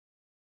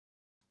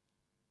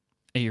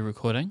Are you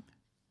recording?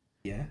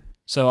 Yeah.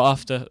 So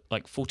after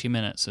like 40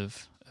 minutes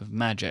of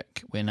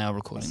magic, we're now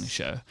recording the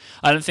show.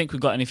 I don't think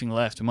we've got anything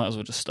left. We might as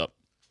well just stop.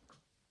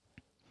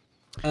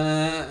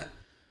 How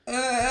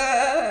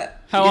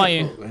are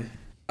you? Probably.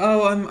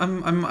 Oh,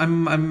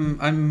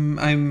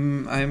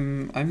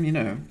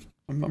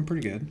 I'm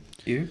pretty good.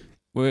 You?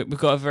 We've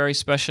got a very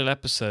special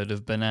episode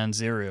of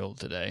Bonanzerial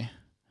today.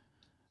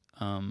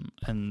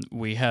 And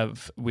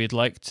we'd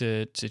like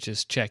to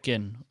just check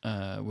in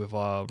with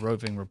our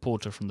roving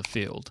reporter from the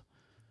field.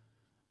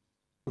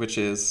 Which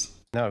is?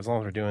 No, as long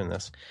as we're doing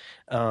this.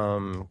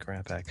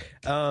 Grab back.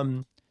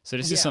 So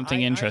this is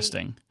something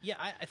interesting.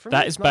 For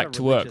that me, is it's not back a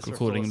to work, religious or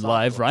recording philosophical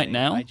live right thing.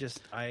 now.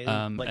 I like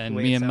And the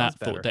way me it and Matt sounds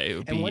better. thought that it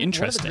would And be one of the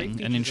great interesting, features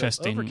an of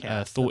interesting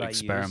Overcast thought that I use,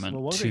 experiment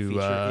one great to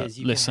feature is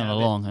you can listen have it-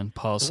 along and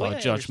pass the way our I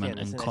judgment understand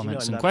and this,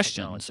 comments I'm and not a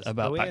questions technologist,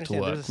 about the way I Back to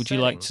understand Work. there's a Would you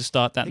like setting, to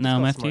start I that think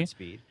now, it's called Matthew? Smart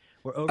Speed,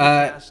 where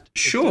Overcast,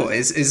 Sure.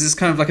 Is this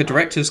kind of like a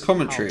director's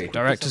commentary?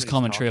 Director's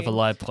commentary of a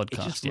live It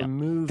podcast, just yeah.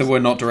 removes That we're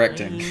not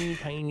directing.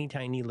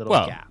 tiny little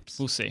Well, gaps.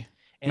 we'll see.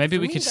 And Maybe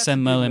for we me, could that's send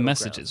a good Merlin middle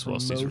messages ground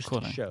whilst for he's most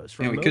recording. Shows.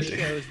 For Yeah, we most could do.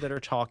 shows that are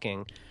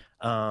talking,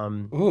 Ooh,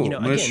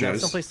 again, most now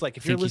shows. someplace like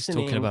if I you're think he's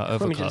listening, talking about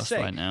let me just Overcast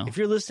say, right now. if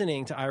you're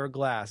listening to Ira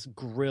Glass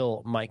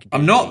grill Mike,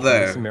 I'm not Daly though,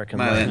 on This American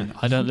Mylan. Life,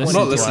 I don't you listen not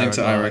want to listening Ira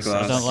to Ira Glass.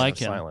 Glass. I don't like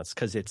him. Silence,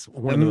 because it's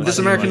one of the most This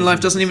American amazing Life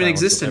doesn't even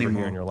silence exist you'll ever hear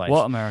anymore. in your life.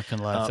 What American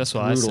Life? That's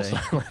what I brutal say.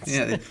 silence.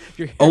 Yeah, If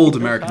you're old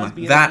Bill American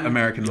Cosby Life. That interview,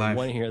 American you'll Life.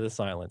 want to hear the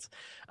silence.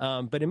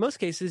 But in most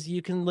cases,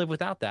 you can live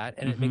without that,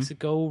 and it makes it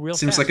go real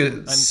Seems fast. like a-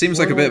 I'm seems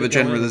like a blown bit of a away to go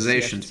in and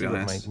generalization, see to be what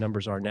honest. My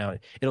numbers are now.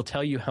 It'll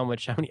tell you how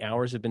many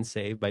hours have been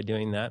saved by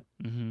doing that.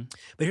 Mm-hmm.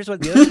 But here's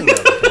what the other thing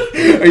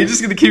that Are you just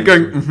going to keep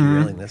going?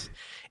 derailing this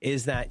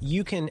is that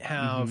you can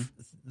have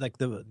like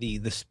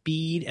the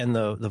speed and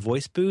the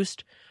voice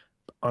boost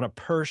on a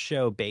per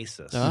show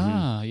basis.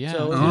 Ah, yeah.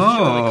 So there's a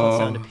show like called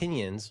Sound Oh.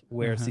 Opinions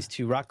where it's these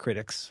two rock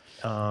critics.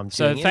 So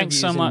doing thanks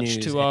so interviews and much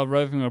news. to our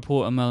roving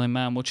reporter Merlin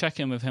Mann. We'll check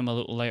in with him a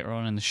little later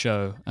on in the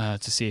show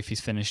to see if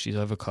he's finished his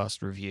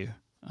Overcast review,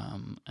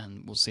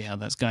 and we'll see how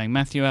that's going.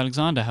 Matthew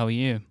Alexander, how are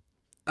you?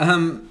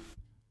 I'm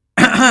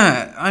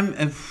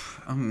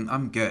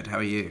good. How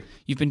are you?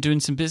 You've been doing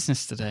some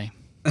business today.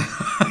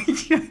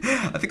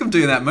 I think I'm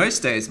doing that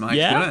most days, Mike.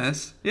 Yeah? To be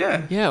honest.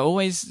 Yeah. Yeah,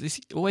 always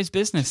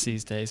business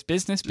these days.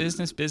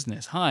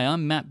 Business. Hi,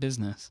 I'm Matt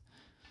Business.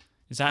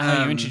 Is that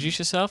how you introduce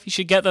yourself? You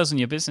should get those on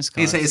your business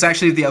cards. It's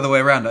actually the other way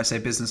around. I say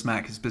business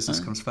Mac because business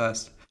comes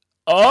first.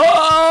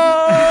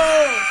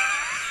 Oh!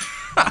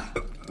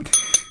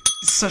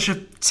 It's such a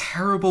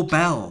terrible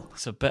bell.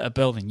 It's a better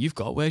bell than you've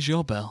got. Where's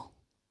your bell?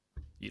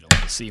 You don't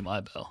want to see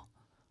my bell.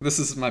 This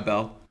is my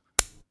bell.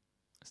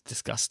 It's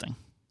disgusting.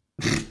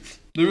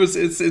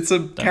 It's a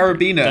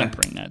carabiner. Don't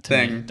bring that to me.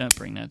 thing. Don't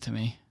bring that to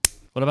me.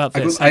 What about I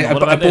this? got- I- Hang on, I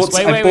what about bought- this?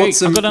 Wait. I bought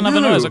some- I've got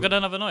another No. noise. I've got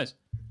another noise.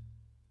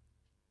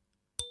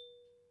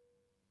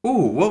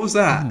 Ooh, what was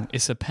that? Ooh,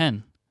 it's a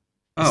pen.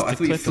 Oh, It's I the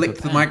thought you clip of a flicked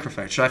the pen.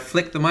 microphone. Should I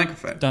flick the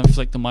microphone? Don't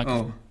flick the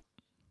microphone.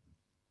 Oh,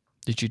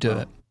 Did you do Oh.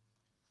 it?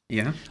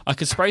 yeah. I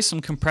could spray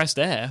some compressed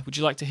air. Would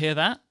you like to hear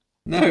that?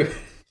 No.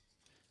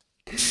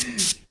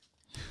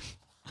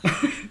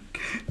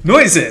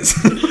 Noises.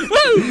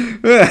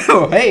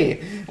 Oh,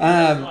 hey.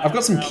 I've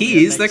got some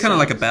keys. They're kind of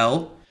like a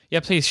bell. Yeah,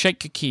 please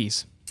shake your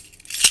keys.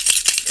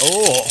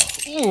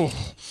 Oh,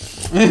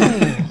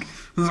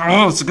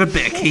 it's a good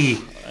bit of key.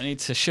 I need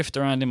to shift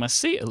around in my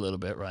seat a little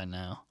bit right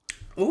now.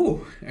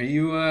 Oh, are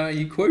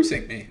you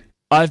quoting me?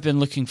 I've been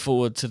looking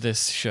forward to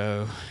this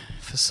show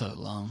for so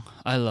long.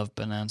 I love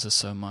Bonanza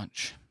so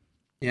much.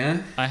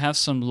 Yeah. I have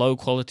some low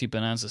quality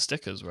Bonanza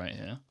stickers right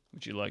here.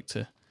 Would you like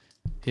to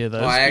hear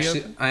those? Well,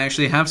 I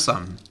actually have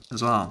some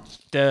as well.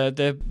 They're,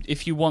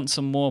 if you want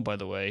some more, by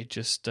the way,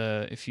 just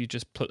if you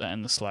just put that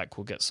in the Slack,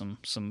 we'll get some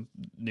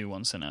new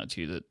ones sent out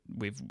to you that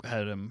we've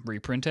had them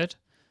reprinted.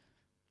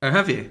 Oh,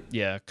 have you?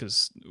 Yeah,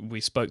 because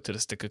we spoke to the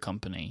sticker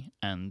company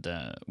and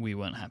we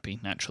weren't happy,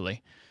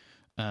 naturally.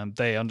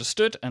 They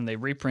understood and they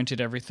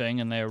reprinted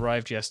everything and they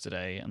arrived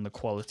yesterday and the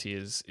quality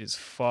is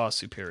far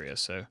superior.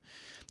 So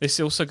this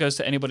also goes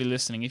to anybody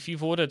listening. If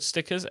you've ordered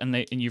stickers and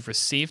you've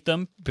received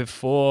them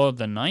before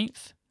the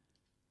 9th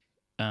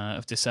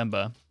of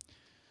December,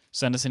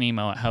 send us an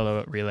email at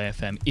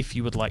hello@relay.fm if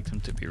you would like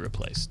them to be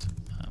replaced.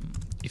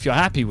 If you're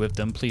happy with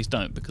them, please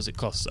don't, because it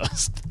costs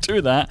us to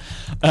do that,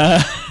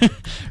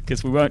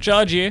 because we won't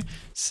charge you,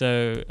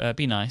 so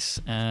be nice.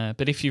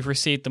 But if you've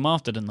received them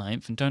after the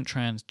 9th, and don't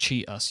try and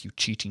cheat us, you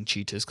cheating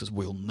cheaters, because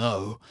we'll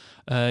know,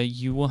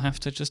 you will have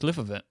to just live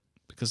with it,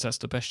 because that's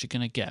the best you're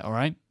going to get, all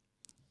right?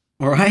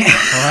 All right.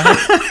 All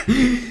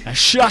right? Now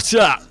shut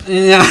up!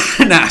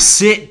 Now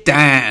sit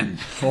down.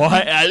 All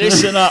right, now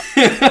listen up.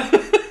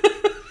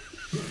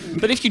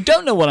 But if you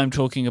don't know what I'm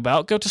talking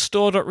about, go to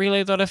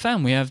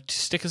store.relay.fm. We have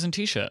stickers and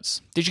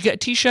t-shirts. Did you get a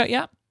t-shirt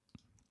yet?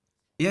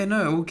 Yeah,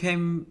 no, it all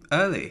came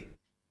early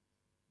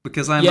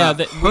because I'm Yeah,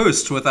 a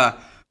host with a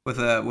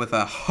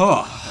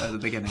huh at the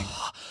beginning.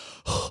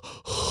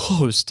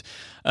 Host.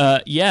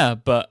 Yeah,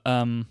 but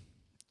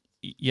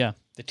yeah,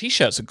 the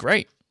t-shirts are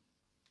great.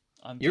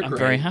 I'm You're very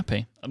great.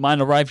 happy.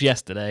 Mine arrived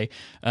yesterday,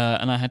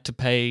 and I had to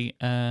pay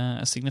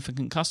a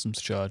significant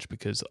customs charge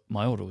because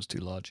my order was too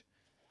large.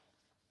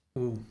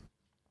 Ooh,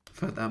 I've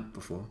heard that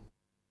before.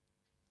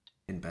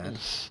 In bed.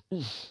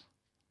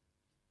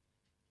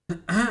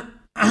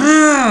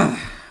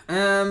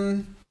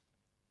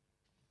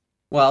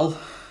 Well,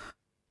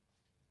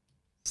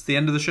 it's the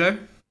end of the show.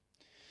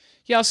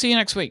 Yeah, I'll see you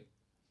next week.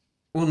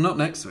 Well, not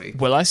next week.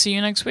 Will I see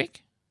you next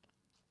week?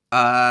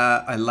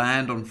 I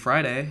land on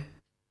Friday.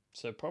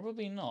 So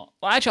probably not.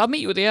 Well, actually, I'll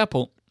meet you at the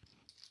airport.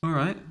 All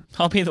right.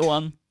 I'll be the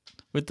one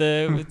with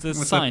the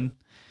sign.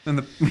 And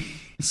the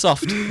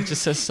Soft. It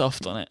just says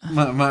soft on it.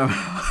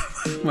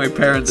 my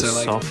parents are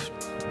like Soft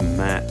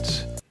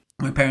Matt.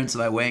 my parents are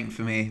like waiting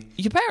for me.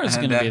 Your parents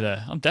are And, going to be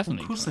there. I'm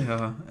definitely. Of course they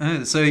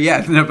are. So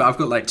yeah, no, but I've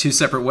got like 2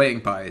 separate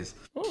waiting parties.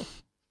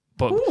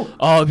 But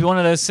it'd be one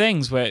of those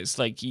things where it's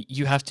like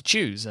you have to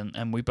choose,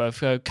 and we both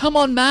go, "Come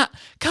on, Matt!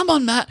 Come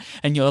on, Matt!"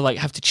 And you're like,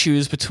 have to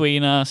choose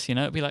between us. You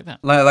know, it'd be like that.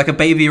 Like a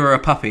baby or a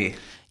puppy.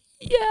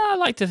 Yeah, I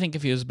like to think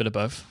of you as a bit of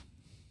both.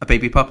 A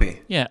baby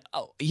puppy. Yeah.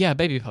 Oh, yeah,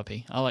 baby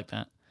puppy. I like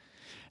that.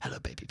 Hello,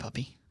 baby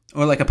puppy.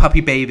 Or like a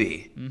puppy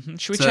baby. Mm-hmm.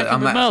 Should we So check in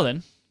I'm with at-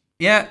 Merlin?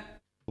 Yeah.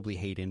 Probably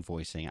hate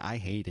invoicing. I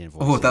hate invoicing.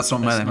 Oh, that's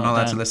not Merlin. I'm not not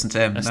allowed Dan. to listen to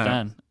him. That's No.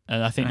 Dan.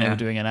 And I think they Yeah. were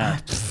doing an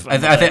ad.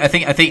 I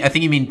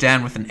think you mean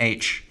Dan with an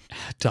H.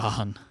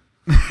 Darn.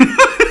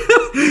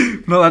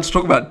 No, let's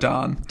talk about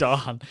Dan.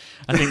 Darn.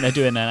 I think they're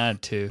doing an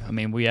ad too. I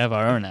mean, we have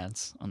our own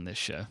ads on this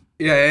show.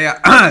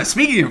 Yeah.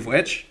 Speaking of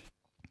which,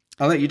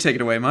 I'll let you take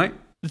it away, Mike.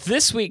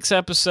 This week's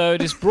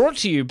episode is brought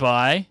to you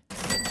by...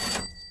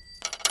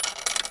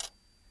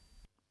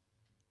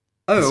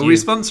 Oh, It's are you. we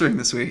sponsoring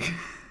this week?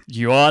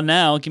 You are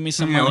now. Give me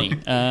some Yeah.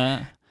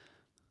 money.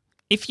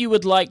 If you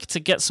would like to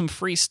get some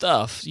free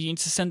stuff, you need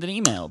to send an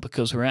email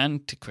because we're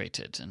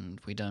antiquated and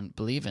we don't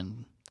believe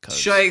in codes.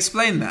 Should I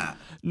explain that?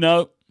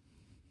 No.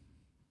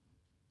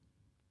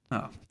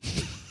 Oh.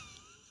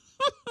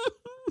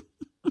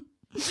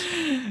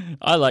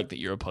 I like that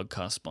you're a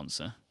podcast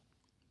sponsor.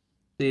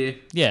 Do you?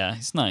 Yeah,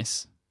 it's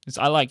nice.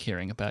 I like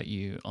hearing about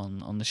you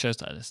on the shows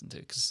that I listen to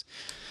because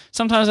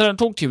sometimes I don't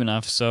talk to you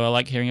enough, so I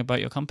like hearing about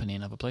your company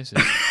in other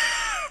places.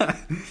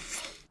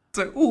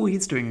 So, oh,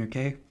 he's doing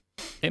okay.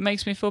 It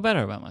makes me feel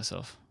better about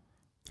myself.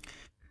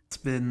 It's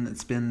been.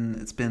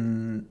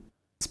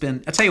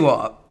 I tell you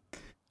what,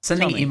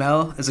 sending Tell me.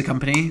 email as a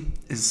company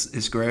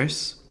is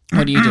gross.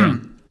 What are you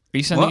doing? Are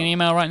you sending What? an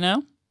email right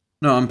now?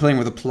 No, I'm playing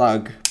with a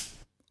plug.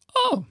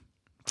 Oh,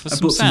 for I some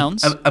bought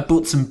sounds. I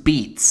bought some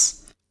beats.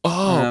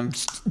 Oh, Um,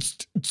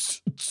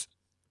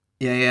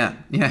 Yeah.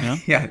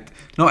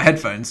 Not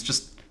headphones,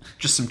 just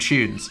some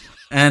tunes.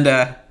 And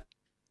they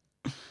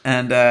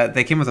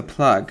came with a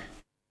plug.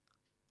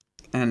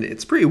 And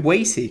it's pretty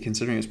weighty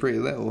considering it's pretty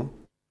little.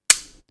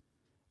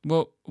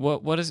 well,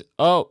 what is?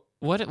 Oh,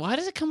 what? Why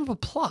does it come with a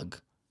plug?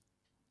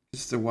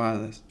 Just a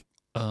wireless.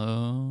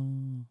 Oh.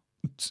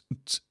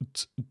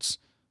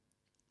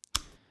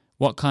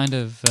 What kind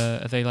of?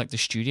 Are they like the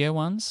studio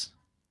ones?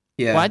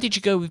 Yeah. Why did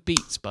you go with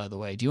Beats, by the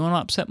way? Do you want to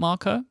upset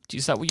Marco?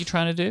 Is that what you're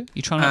trying to do?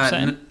 You trying to upset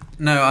him?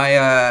 No,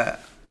 I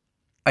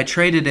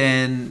traded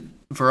in.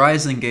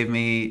 Verizon gave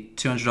me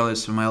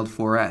 $200 for my old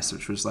 4S,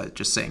 which was like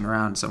just sitting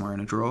around somewhere in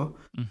a drawer.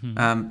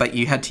 Mm-hmm. But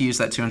you had to use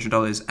that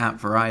 $200 at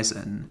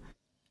Verizon,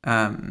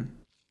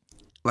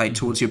 like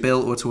towards your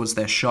bill or towards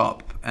their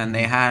shop, and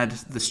they had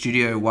the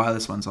studio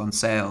wireless ones on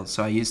sale.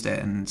 So I used it,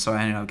 and so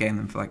I ended up getting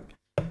them for like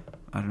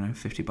I don't know,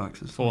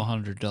 $50 as well.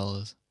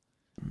 $400.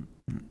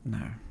 No.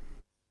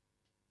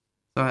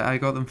 So I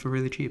got them for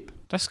really cheap.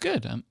 That's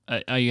good.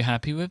 Are you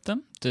happy with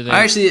them? Do they?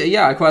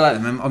 I quite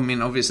like them. I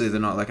mean, obviously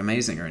they're not like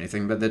amazing or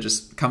anything, but they're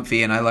just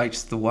comfy, and I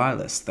liked the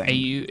wireless thing. Are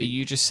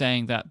you just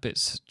saying that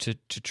bits to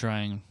try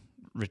and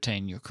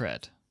retain your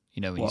cred?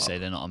 You know when What? you say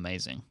they're not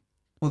amazing.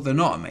 Well, they're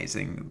not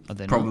amazing, Are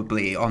they not?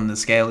 probably on the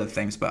scale of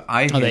things, but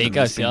I. Oh, there you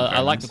go. See,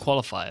 I like the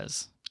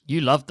qualifiers.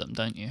 You love them,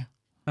 don't you?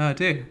 Oh, I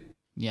do.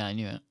 Yeah, I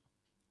knew it.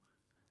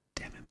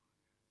 Damn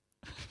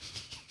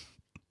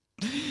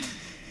it.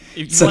 If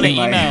you want to Sending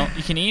my- email,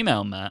 you can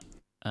email Matt.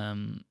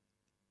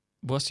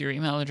 What's your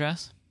email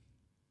address?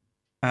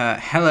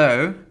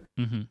 Hello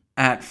Mm-hmm.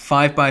 at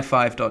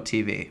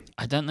 5x5.tv.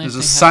 I don't know. There's if a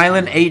they have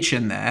silent that. H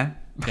in there,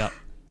 Yeah,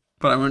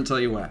 but I won't tell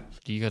you where.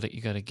 you got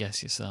to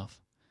guess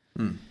yourself.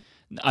 Hmm.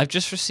 I've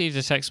just received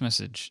a text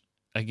message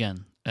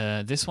again.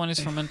 This one is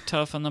from a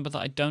telephone number that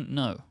I don't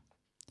know.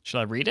 Should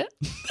I read it?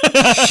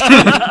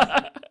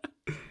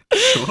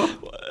 Sure.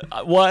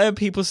 Why are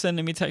people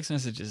sending me text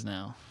messages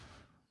now?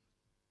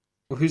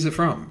 Well, who's it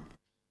from?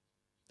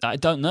 I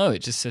don't know. It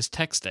just says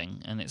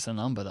texting, and it's a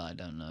number that I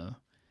don't know.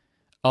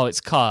 Oh, it's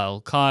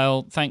Kyle.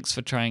 Kyle, thanks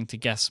for trying to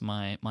guess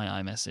my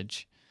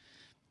iMessage.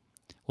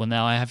 Well,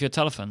 now I have your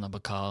telephone number,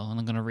 Kyle, and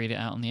I'm going to read it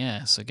out on the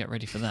air, so get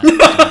ready for that.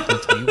 I'll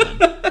tell you when.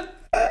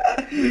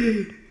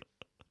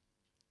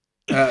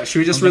 Should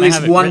we just I'm gonna release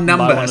have it one written by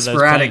number one of those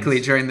sporadically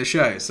planes. during the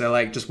show? So,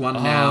 like, just one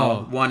now,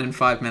 Oh. one in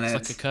 5 It's minutes.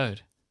 like a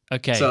code.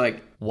 Okay. So,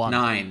 like, 1.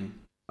 9.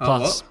 Oh,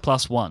 Plus, what?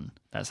 plus 1.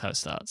 That's how it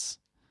starts.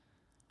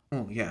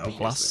 Oh, yeah, obviously.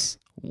 Plus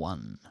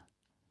 1.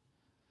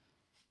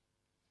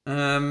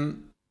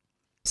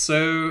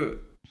 So.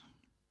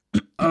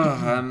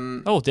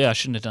 Oh dear, I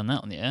shouldn't have done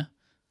that on the air.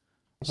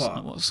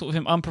 What? What sort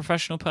of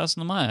unprofessional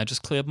person am I? I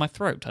just cleared my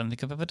throat. I don't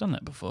think I've ever done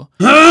that before.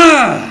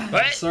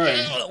 Sorry.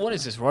 What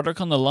is this,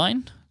 Roderick on the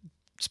line?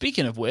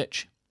 Speaking of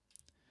which...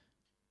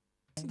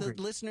 The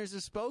listeners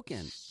have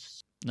spoken.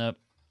 Nope.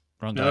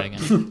 Wrong guy Nope.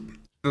 again.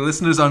 The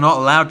listeners are not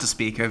allowed to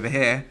speak over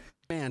here.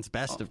 Man's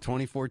best of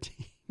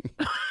 2014.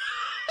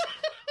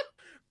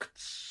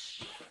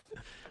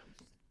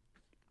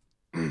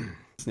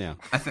 Yeah.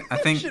 I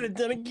think. Should have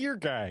done a gear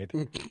guide.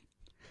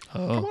 I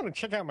Oh. want to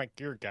check out my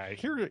gear guide.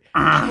 Here,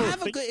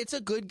 It's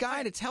a good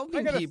guide. It's I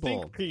helping got a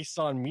people. think piece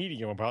on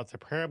Medium about the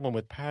problem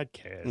with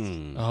podcasts.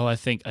 Mm. Oh, I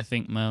think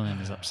Merlin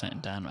is upsetting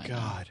Dan right now.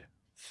 God,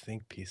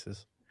 think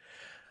pieces.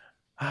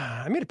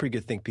 I made a pretty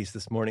good think piece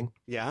this morning.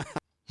 Yeah.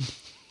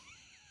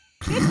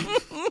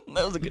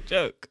 That was a good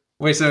joke.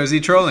 Wait, so is he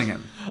trolling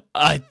him?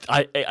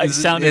 It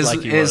sounded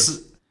like he was.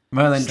 Is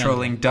Merlin Sounded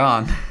trolling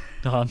Dan?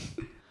 Dan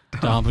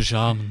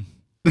Bajaman.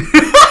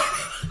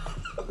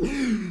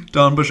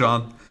 Dan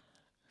Bajan.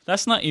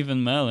 That's not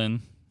even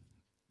Merlin.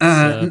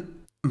 That's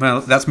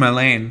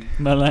Merlane.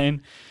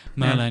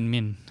 Merlin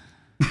Min.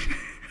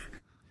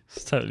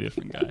 It's a totally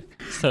different guy.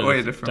 It's totally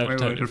Way different, way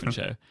totally different.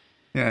 show.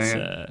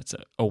 Yeah. It's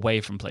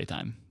Away from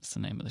Playtime. It's the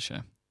name of the show.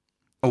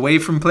 Away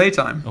from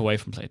playtime. Away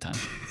from Playtime.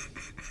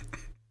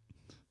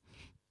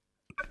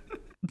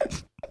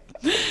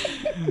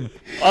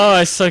 Oh,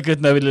 it's so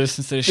good nobody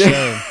listens to the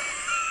show.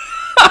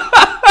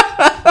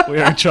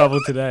 We're in trouble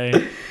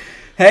today.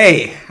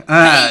 Hey,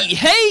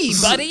 Hey,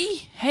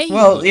 buddy. Hey.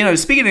 well,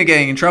 speaking of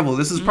getting in trouble,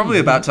 this is probably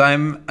about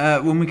time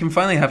when we can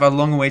finally have our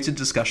long-awaited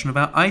discussion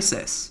about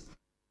ISIS.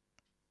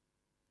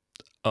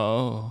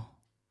 Oh.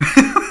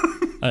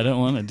 I don't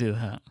want to do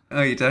that.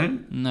 Oh, you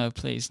don't? No,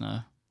 please, no.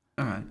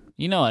 All right.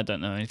 You know I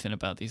don't know anything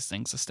about these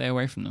things. I stay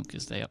away from them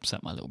because they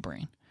upset my little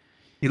brain.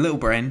 Your little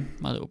brain.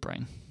 My little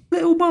brain.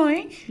 Little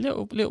Mike.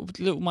 Little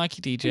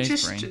Mikey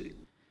DJ's brain.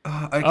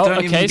 I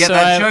don't even get so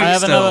that joke I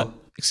have still. another.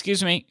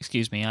 Excuse me.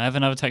 I have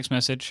another text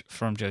message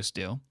from Joe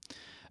Steele.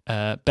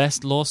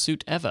 Best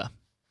lawsuit ever.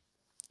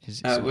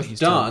 Is what with he's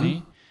told Dan?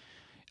 me.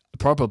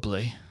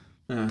 Probably.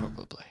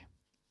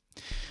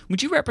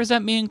 Would you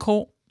represent me in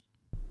court?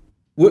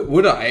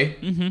 Would I?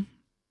 Mm-hmm.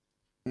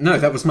 No,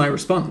 that was my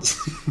response.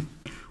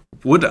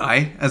 Would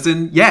I? As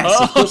in, yes,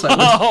 of course I would.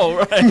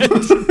 Oh, right.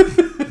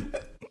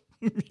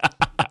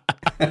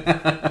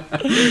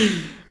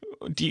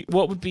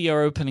 What would be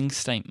your opening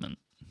statement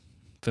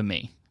for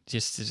me?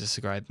 Just to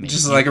describe me.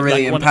 Just like a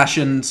really one of-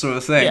 impassioned sort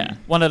of thing. Yeah,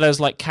 one of those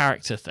like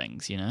character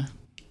things, you know?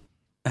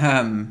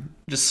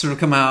 Just sort of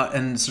come out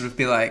and sort of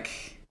be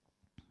like,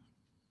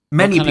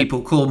 many kind of-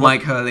 people call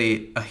Mike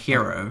Hurley a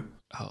hero,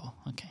 Oh,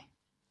 okay.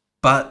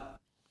 but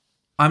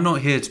I'm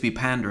not here to be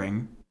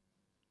pandering.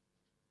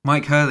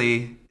 Mike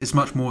Hurley is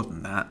much more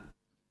than that.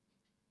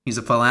 He's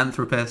a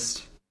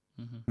philanthropist,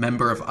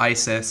 member of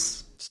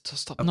ISIS,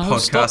 Stop. a No,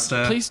 podcaster.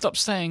 stop. Please stop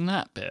saying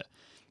that bit.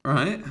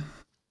 right?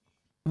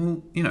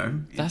 Well,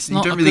 That's you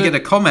not don't a really good-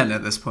 get a comment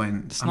at this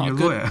point. It's I'm not your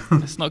good. lawyer.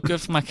 That's not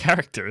good for my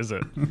character, is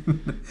it?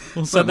 Also,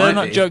 Well, it they're might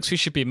not be. jokes we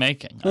should be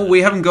making. Well,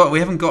 we haven't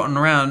gotten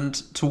around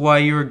to why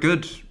you're a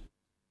good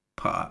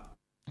part.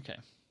 Okay.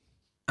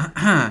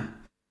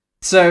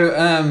 So,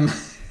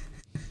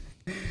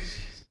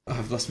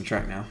 I've lost my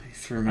track now. You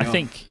threw me I off.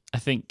 think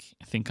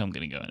I'm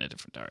going to go in a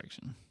different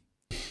direction.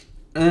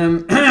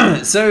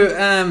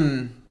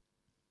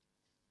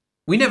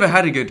 We never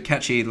had a good,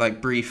 catchy,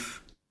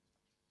 brief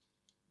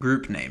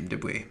group name,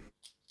 did we?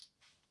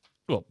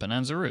 What,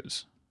 Bonanza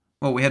Roots?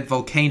 Well, we had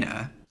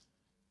Volcano.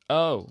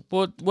 Oh,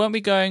 well, weren't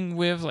we going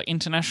with like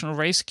International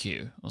Race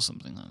Q or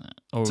something like that?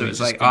 Or So were we it's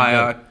just like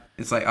gonna IR.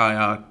 It's like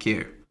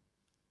IRQ. go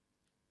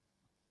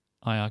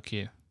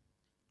IRQ.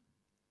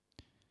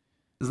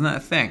 Isn't that a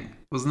thing?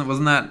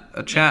 Wasn't that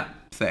a chat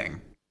thing?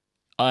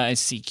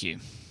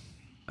 ICQ.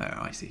 Oh,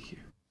 ICQ.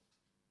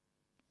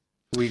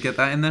 Will we get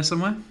that in there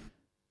somewhere?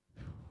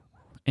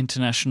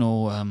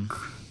 International.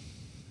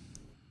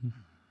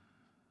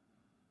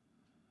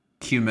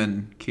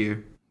 Cumin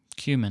Q.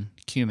 Cumin.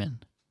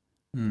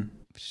 Hmm.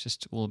 It's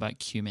just all about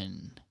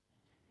cumin.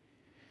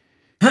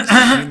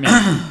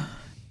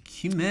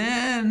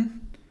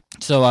 Cumin.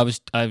 So I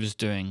was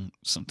doing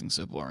something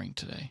so boring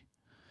today.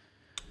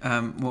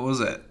 What was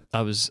it?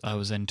 I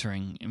was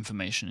entering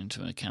information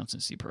into an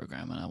accountancy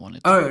program, and I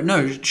wanted. Oh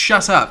no!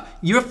 Shut up!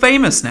 You're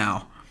famous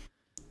now.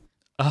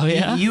 Oh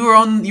yeah. You were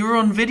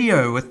on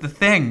video with the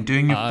thing,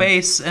 doing your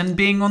face and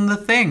being on the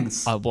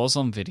things. I was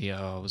on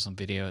video. I was on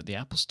video at the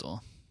Apple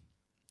Store.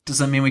 Does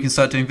that mean we can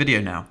start doing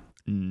video now?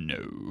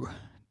 No.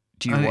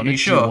 Do you Are want you to?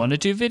 sure? Do you want to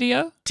do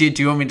video? Do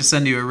you want me to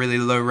send you a really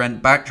low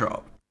rent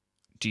backdrop?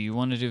 Do you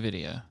want to do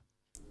video?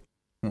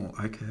 Well,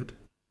 I could.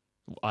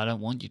 I don't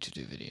want you to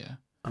do video.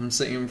 I'm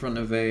sitting in front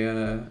of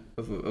a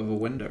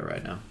window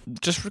right now.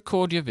 Just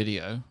record your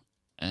video,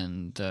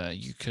 and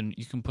you can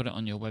put it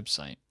on your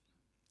website.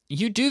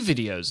 You do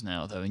videos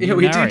now, though. And Yeah, you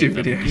we do narrate do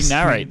them. videos. You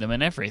narrate them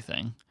and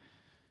everything.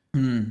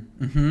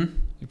 Mm-hmm.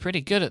 You're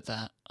pretty good at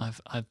that.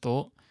 I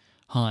thought.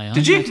 Hi.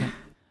 Did you?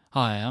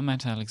 Hi, I'm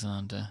Matt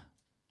Alexander.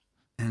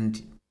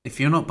 And if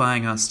you're not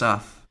buying our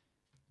stuff,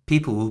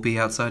 people will be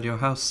outside your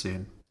house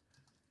soon.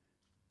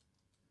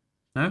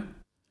 No?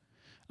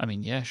 I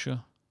mean, yeah,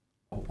 sure.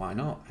 Well, why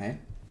not, hey?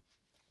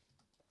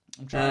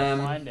 I'm trying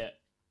to find it.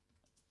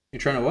 You're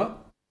trying to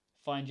what?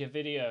 Find your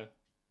video.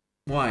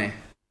 Why?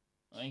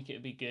 I think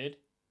it'd be good.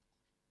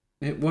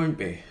 It won't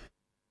be.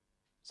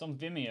 It's on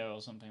Vimeo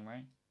or something,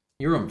 right?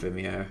 You're on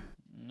Vimeo.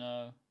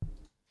 No.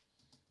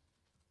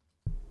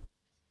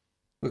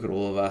 Look at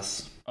all of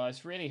us. Oh,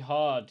 it's really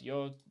hard.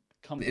 Your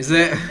company Is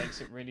it?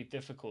 makes it really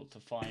difficult to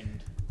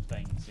find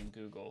things in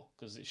Google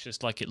because it's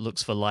just like it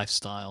looks for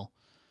lifestyle.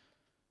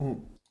 Well,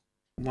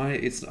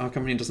 why? Our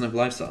company doesn't have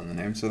lifestyle in the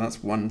name, so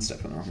that's one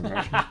step in the wrong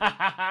direction.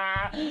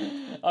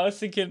 I was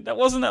thinking,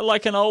 wasn't that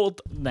like an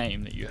old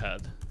name that you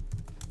had?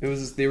 It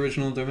was the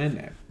original domain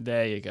name.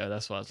 There you go.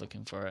 That's why I was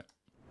looking for it.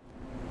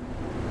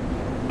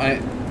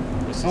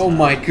 Oh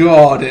my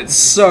god, it's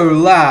so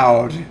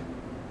loud.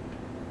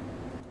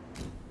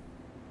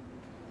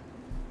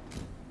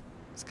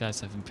 This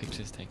guy's having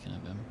pictures taken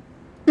of him.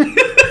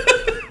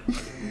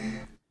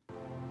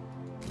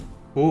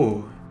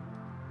 Oh.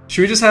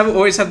 Should we just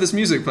always have this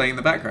music playing in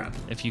the background?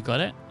 If you got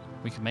it,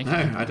 we can make No,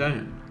 it. I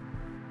don't.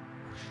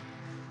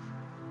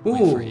 Wait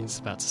Ooh. for it. It's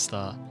about to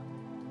start.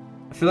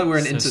 I feel like we're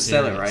in So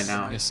Interstellar serious. right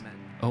now. Yes.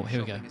 Oh, here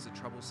we go. Shopping is a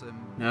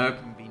troublesome, Nope.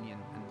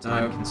 inconvenient, and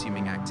Nope.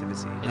 time-consuming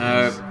activity.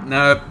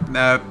 Nope.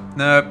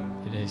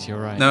 It is. You're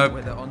right. Nope.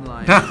 Whether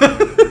online or in a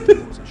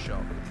brick-and-mortar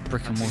shop,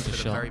 Brick and hunting mortar for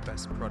shop. the very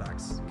best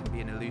products can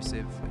be an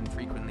elusive and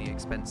frequently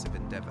expensive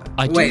endeavour.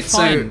 I do Wait, so-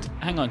 find.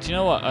 Hang on. Do you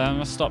know what? I'm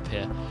gonna stop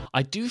here.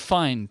 I do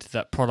find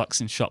that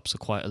products in shops are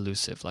quite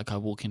elusive. Like I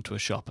walk into a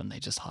shop and they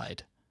just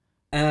hide.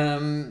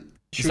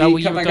 Should that we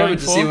what you come were back over going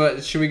to for? see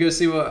what? Should we go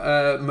see what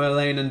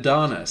Merlane and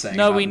Dana are saying?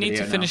 No, about we the need to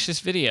video finish this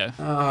video.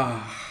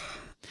 now?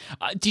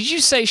 Did you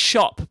say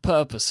shop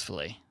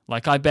purposefully?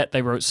 Like I bet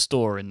they wrote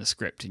store in the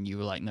script, and you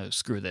were like, "No,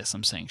 screw this.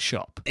 I'm saying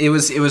shop." It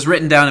was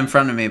written down in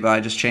front of me, but I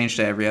just changed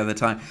it every other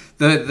time.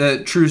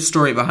 The true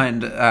story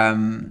behind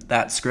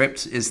that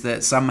script is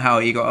that somehow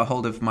he got a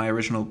hold of my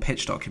original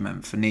pitch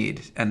document for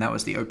Need, and that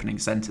was the opening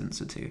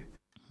sentence or two,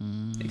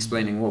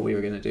 explaining what we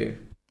were going to do.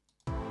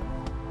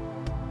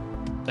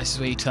 This is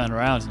where you turn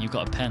around and you've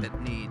got a pen.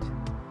 At Need,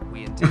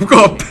 we I've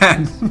got a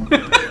pen.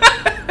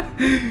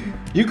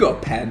 You got a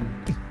pen.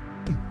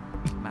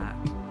 Matt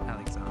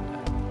Alexander.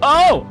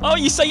 Oh,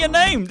 you say your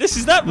name. This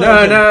is that No.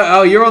 version.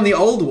 Oh, you're on the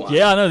old one.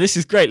 Yeah, I know. This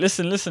is great.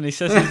 Listen. He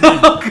says his name.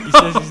 He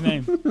says his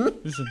name.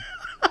 Listen.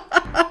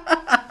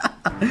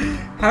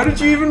 How did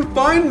you even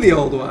find the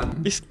old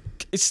one?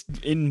 It's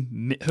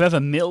in whoever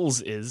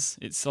Mills is.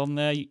 It's on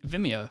their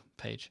Vimeo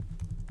page.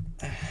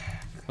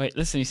 Wait,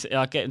 listen.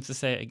 I'll get him to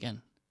say it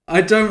again. I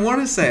don't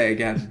want to say it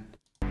again.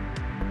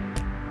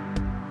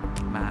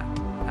 Matt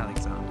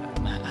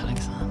Alexander. Matt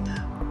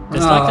Alexander.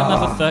 There's like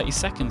another 30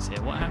 seconds here.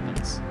 What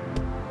happens?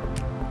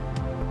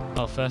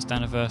 Oh, first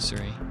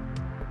anniversary.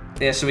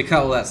 Yeah, so we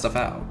cut all that stuff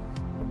out.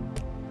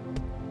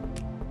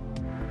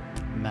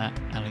 Matt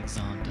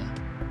Alexander.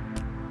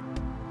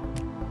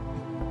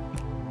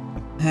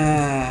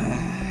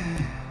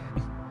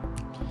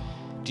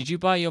 Did you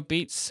buy your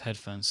Beats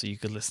headphones so you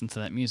could listen to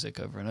that music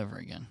over and over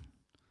again?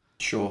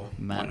 Sure,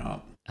 Matt why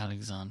not?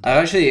 Alexander.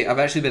 I've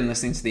actually been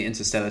listening to the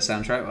Interstellar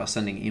soundtrack while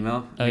sending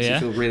email. Oh, yeah?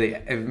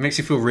 It makes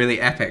you feel really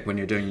epic when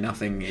you're doing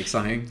nothing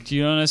exciting. Do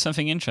you want to know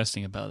something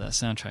interesting about that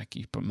soundtrack?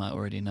 You might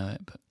already know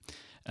it, but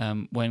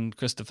when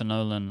Christopher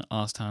Nolan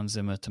asked Hans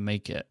Zimmer to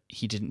make it,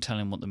 he didn't tell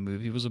him what the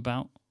movie was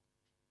about.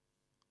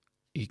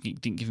 He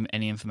didn't give him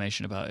any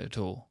information about it at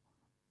all,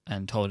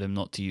 and told him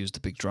not to use the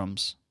big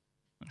drums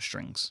and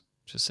strings.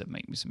 Just said,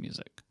 "Make me some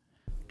music."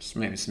 Just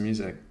make me some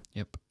music.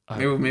 Yep.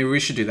 Maybe we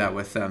should do that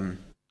with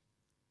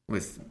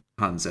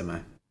Hans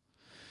Zimmer.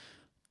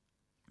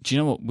 Do you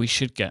know what we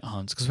should get,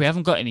 Hans? Because we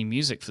haven't got any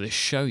music for this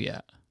show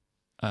yet.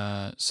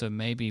 So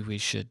maybe we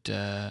should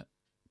get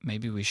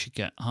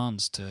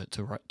Hans to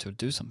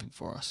do something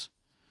for us.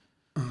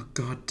 Oh,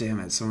 god damn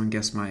it. Someone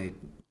guessed my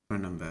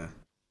phone number.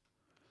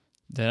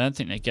 They don't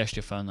think they guessed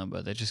your phone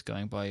number. They're just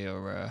going by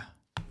your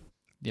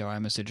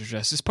iMessage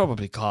address. It's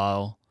probably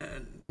Kyle.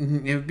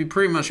 It would be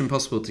pretty much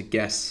impossible to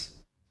guess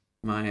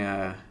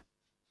my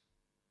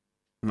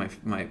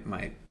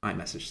my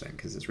iMessage thing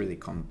because it's really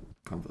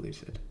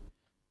convoluted.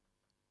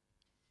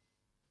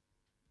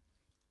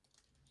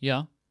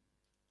 Yeah.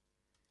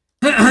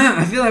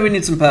 I feel like we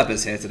need some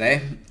purpose here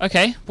today.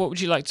 Okay. What would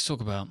you like to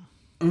talk about?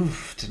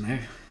 Oof, don't know.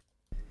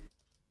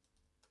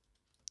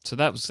 So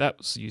that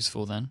was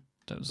useful then.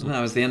 That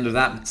was the end of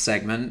that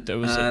segment. there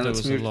was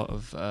a lot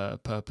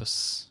of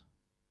purpose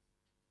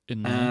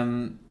in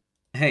there.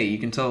 Hey, you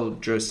can tell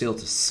Joe Steele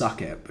to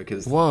suck it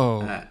because Whoa.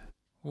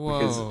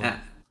 Because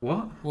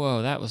what?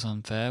 Whoa, that was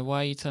unfair.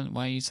 Why are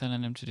you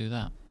telling him to do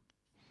that?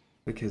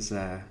 Because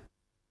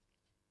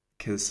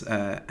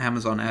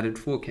Amazon added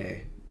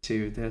 4K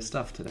to their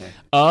stuff today.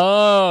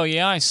 Oh,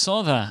 yeah, I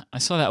saw that.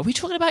 Are we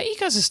talking about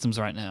ecosystems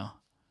right now?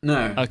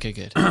 No. Okay,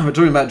 good. We're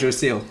talking about Joe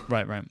Steele.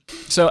 Right.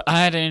 So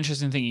I had an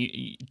interesting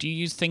thing. Do you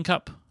use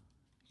ThinkUp?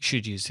 You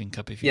should use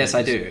ThinkUp if you Yes, don't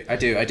I use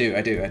do. it.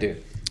 I do.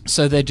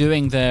 So they're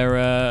doing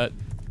their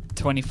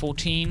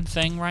 2014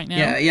 thing right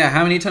now. Yeah.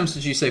 How many times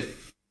did you say?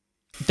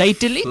 They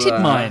deleted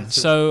mine. Flat.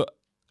 So,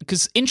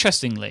 because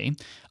interestingly,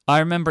 I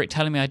remember it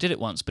telling me I did it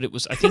once, but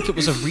I think it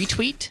was a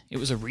retweet. It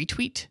was a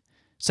retweet.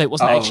 So it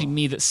wasn't actually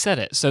me that said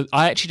it. So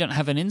I actually don't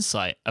have an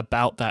insight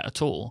about that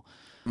at all.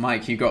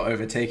 Mike, you got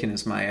overtaken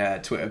as my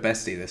Twitter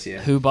bestie this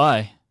year. Who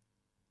by?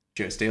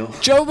 Joe Steele.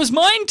 Joe was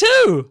mine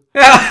too.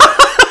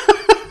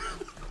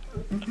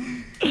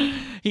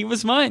 He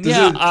was mine.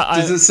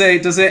 Does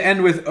it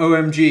end with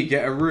OMG,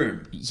 get a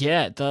room?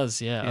 Yeah, it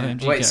does. Yeah.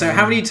 OMG, Wait, get so a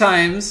how room. many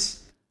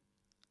times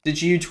did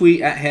you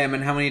tweet at him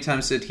and how many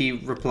times did he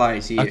reply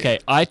to you? Okay,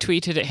 I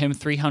tweeted at him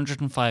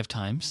 305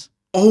 times.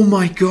 Oh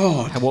my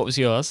god. And what was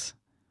yours?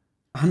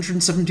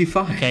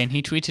 175. Okay, and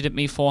he tweeted at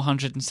me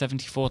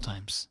 474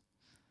 times.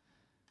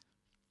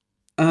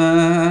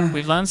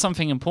 We've learned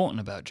something important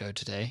about Joe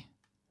today.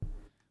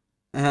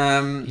 He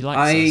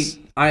likes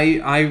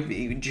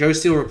us. Joe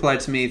Steele replied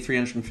to me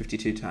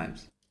 352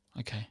 times.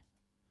 Okay.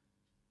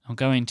 I'm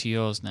going to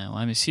yours now.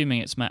 I'm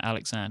assuming it's Matt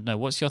Alexander. No,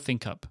 what's your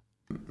ThinkUp?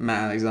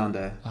 Matt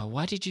Alexander. Oh,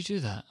 why did you do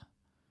that?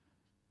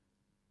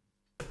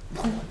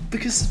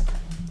 Because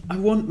I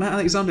want Matt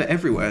Alexander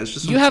everywhere. It's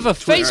just You have a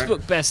Twitter.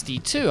 Facebook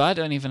bestie too. I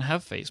don't even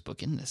have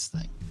Facebook in this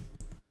thing.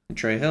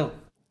 Trey Hill.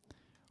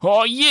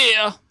 Oh,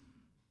 yeah!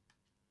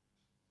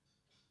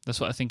 That's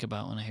what I think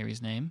about when I hear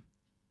his name.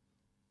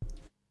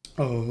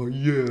 Oh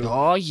yeah.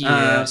 Oh,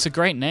 yeah. It's a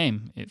great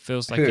name. It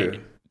feels like who?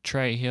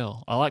 Trey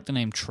Hill. I like the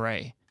name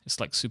Trey. It's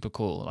like super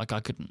cool. Like I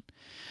couldn't.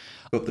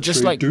 Got the Just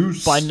Trey like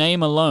Deuce. by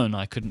name alone,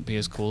 I couldn't be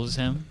as cool as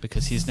him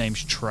because his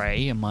name's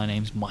Trey and my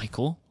name's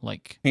Michael.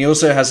 Like, He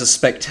also has a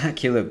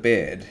spectacular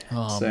beard.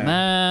 oh so-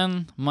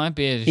 man, my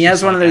beard. Is He has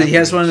just one of like those. He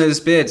has one of average. those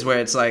beards where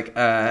it's like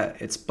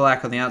it's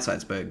black on the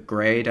outsides but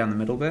grey down the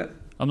middle bit.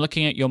 I'm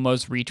looking at your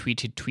most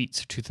retweeted tweets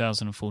of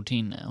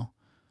 2014 now.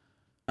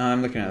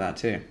 I'm looking at that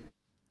too.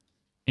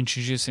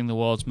 Introducing the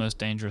world's most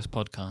dangerous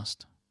podcast.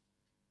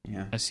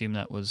 Yeah, I assume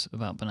that was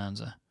about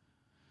Bonanza.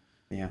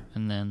 yeah.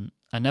 And then,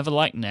 I never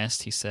liked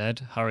Nest, he said,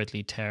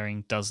 hurriedly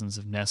tearing dozens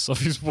of nests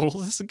off his wall.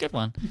 That's a good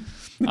one.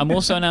 I'm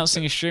also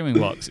announcing a streaming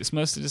box. It's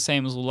mostly the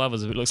same as all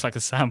others. If it looks like a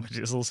sandwich,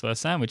 it's also a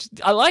sandwich.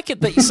 I like it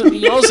that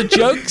yours are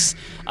jokes.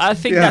 I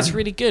think that's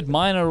really good.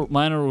 Mine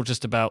are all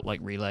just about, like,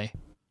 Relay,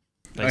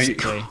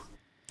 basically.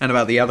 And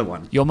about the other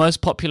one. Your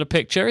most popular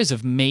picture is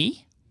of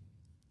me.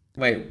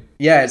 Wait,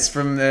 yeah, it's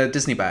from the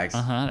Disney bags.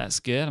 Uh-huh, that's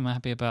good. I'm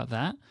happy about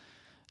that.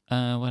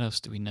 What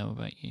else do we know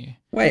about you?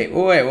 Wait.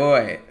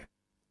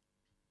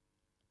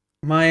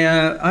 I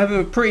have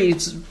a pretty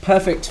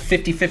perfect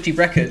 50-50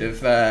 record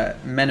of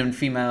male and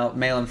female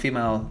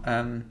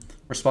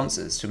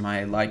responses to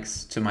my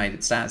likes, to my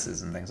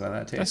statuses and things like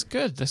that too.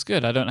 That's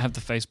good. I don't have the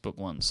Facebook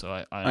one,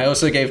 so I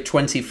also gave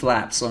 20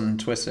 flaps on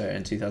Twitter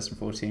in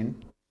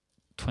 2014.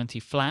 20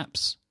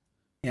 flaps.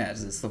 Yeah,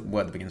 it's the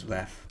word that begins with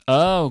F.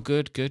 Oh,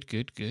 good.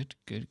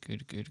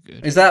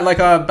 Is that like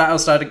a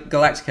Battlestar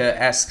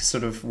Galactica-esque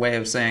sort of way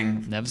of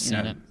saying... Never seen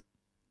it.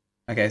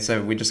 Okay,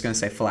 so we're just going to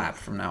say flap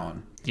from now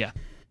on. Yeah.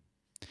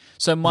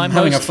 So my I'm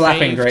having most a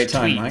flapping faved great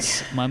time,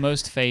 tweets, my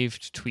most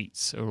faved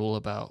tweets are all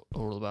about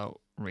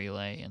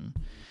Relay, and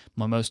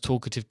my most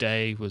talkative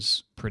day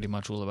was pretty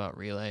much all about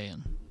Relay,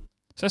 and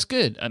so that's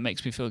good. It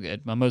makes me feel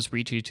good. My most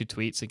retweeted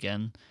tweets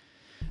again.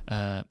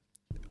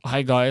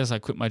 Hi guys, I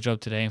quit my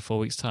job today. In 4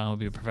 weeks' time, I'll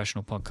be a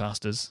professional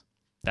podcasters.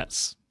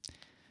 That's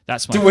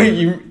my. Wait,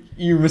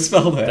 you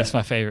misspelled it. That's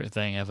my favorite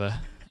thing ever.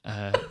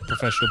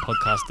 Professional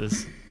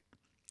podcasters.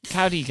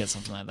 How do you get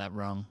something like that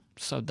wrong?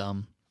 So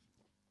dumb.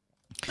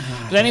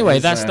 But anyway,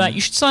 that's that.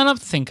 You should sign up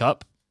to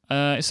ThinkUp.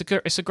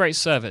 It's a great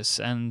service,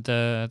 and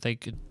they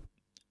could,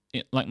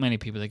 like many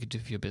people, they could do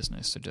for your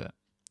business. So do it.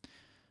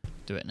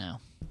 Do it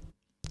now.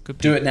 Good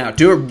people. Do it now.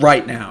 Do it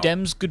right now.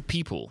 Dem's good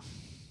people.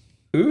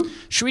 Who?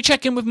 Should we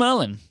check in with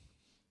Merlin?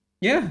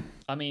 Yeah.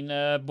 I mean,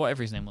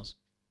 whatever his name was.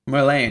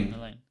 Merlane.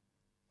 Merlin.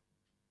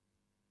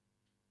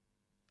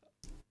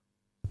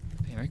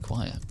 Being very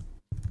quiet.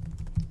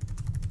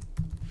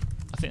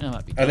 I think they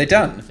might be. Are they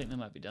done? I think they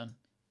might be done.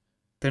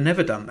 They're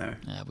never done though.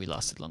 We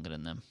lasted longer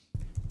than them.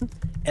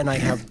 And I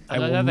will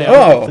there they never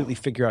are. completely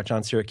figure out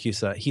John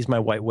Syracuse. He's my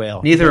white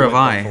whale. Neither He's my have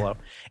white I. buffalo.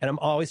 And I'm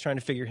always trying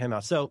to figure him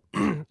out. So,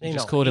 you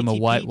just called him a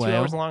white 2 whale?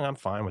 hours long, I'm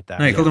fine with that.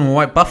 No, you called him a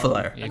white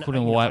buffalo. Yeah, And, called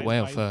him a you know, white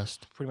whale I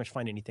first. pretty much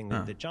find anything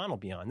that John will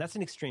be on. That's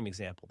an extreme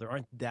example. There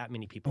aren't that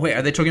many people. Wait,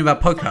 are they talking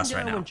about podcasts Find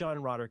right out now? When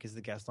John Roderick is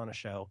the guest on a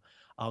show,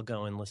 I'll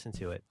go and listen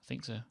to it. I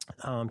think so.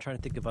 I'm trying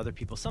to think of other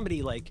people.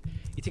 Somebody like,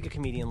 you take a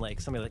comedian like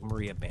somebody like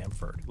Maria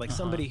Bamford, like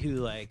somebody who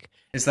like.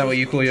 Is that what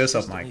you call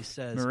yourself, consistently Mike?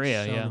 Says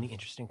Maria, so yeah. many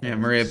interesting Yeah,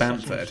 things. Maria Such an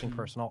Bamford. interesting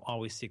person. I'll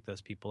always seek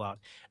those people out.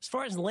 As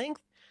far as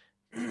length,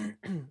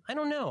 I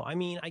don't know. I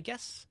mean, I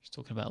guess Just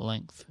talking about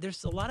length.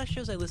 there's a lot of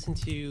shows I listen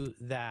to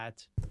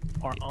that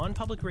are on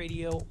public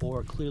radio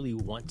or clearly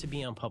want to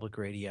be on public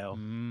radio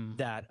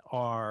that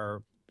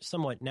are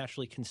somewhat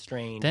naturally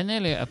constrained. They're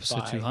nearly at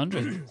episode by-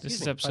 200. excuse This is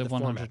me, by episode the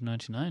format.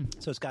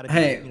 199. So it's got to be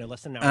Hey,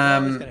 less than an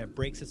hour. It's got to have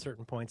breaks at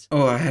certain points.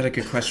 Oh, I had a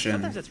good question.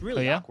 Sometimes it's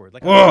really yeah? awkward.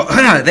 Like,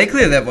 Whoa, they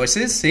clear their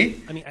voices.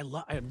 See? I mean, I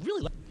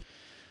really like.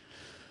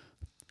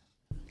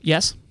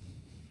 Yes?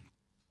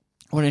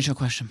 What is your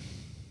question?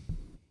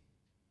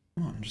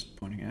 Oh, I'm just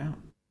pointing it out.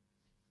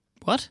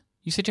 What?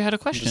 You said you had a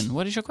question. Just-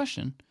 What is your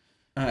question?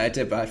 I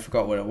did, but I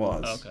forgot what it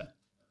was. Okay.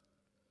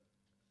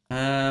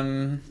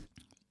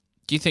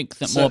 Do you think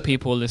that So- more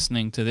people are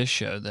listening to this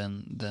show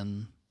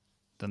than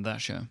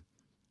that show?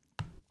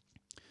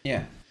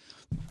 Yeah.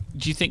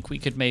 Do you think we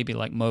could maybe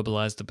like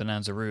mobilize the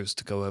Bonanza Roos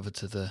to go over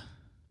to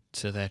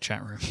their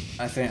chat room?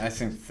 I think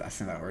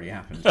that already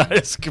happened.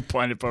 That's a good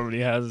point. It probably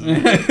has.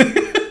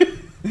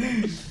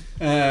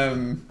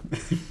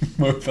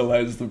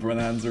 Mobilize the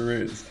Bonanza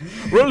Roos.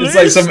 It's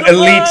like some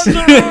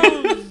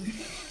elite.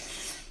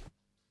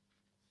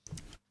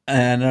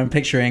 And I'm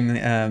picturing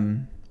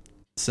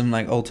some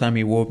like old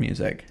timey war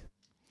music.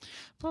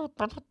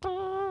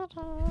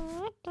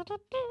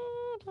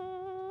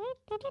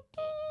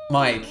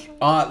 Mike,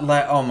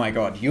 oh my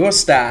god, your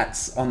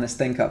stats on this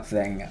Think Up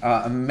thing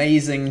are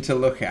amazing to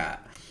look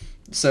at.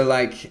 So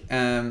like,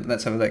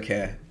 let's have a look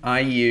here. I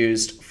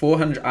used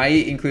 400. I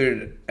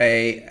included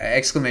a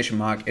exclamation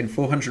mark in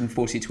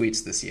 440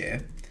 tweets this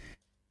year.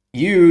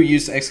 You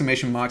used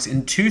exclamation marks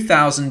in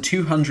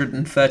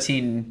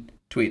 2,213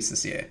 tweets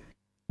this year.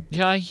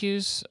 Yeah, I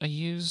use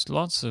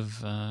lots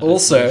of.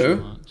 Also-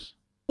 exclamation marks.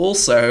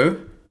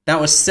 Also, that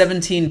was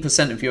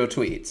 17% of your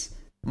tweets.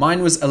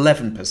 Mine was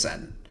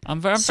 11%. I'm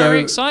very So-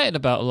 excited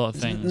about a lot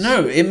of things.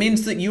 No, it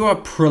means that you are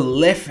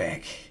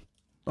prolific.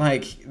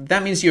 Like,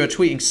 that means you are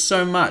tweeting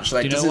so much.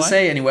 Like, Do you does know it why?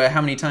 say anywhere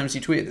how many times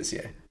you tweeted this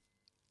year?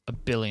 1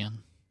 billion.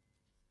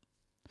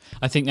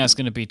 I think that's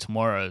going to be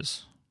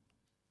tomorrow's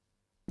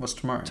What's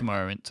tomorrow?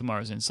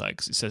 tomorrow's insight,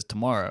 because it says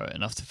tomorrow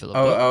enough to fill a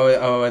book.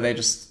 Oh, are they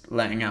just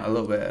letting out a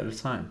little bit at a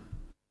time?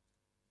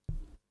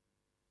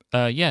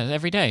 Yeah,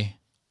 every day.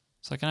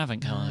 It's like an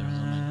advent calendar or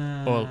something.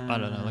 Or, I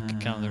don't know, like a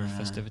calendar of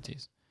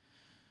festivities.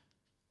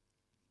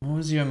 What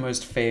was your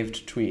most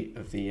faved tweet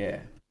of the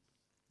year?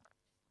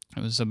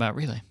 It was about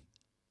Relay.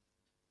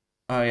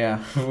 Oh,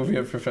 yeah. We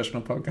are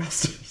professional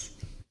podcasters.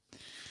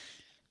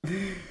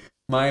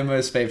 My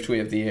most faved tweet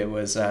of the year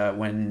was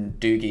when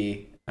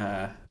Doogie...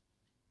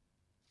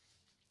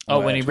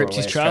 When he tore ripped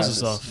his away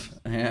trousers off.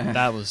 Yeah.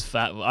 That was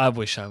fat. I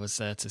wish I was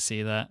there to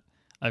see that.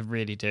 I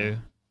really do.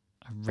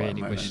 I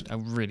really wished I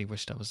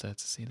was there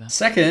to see that.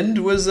 Second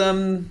was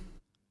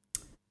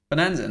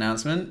Bonanza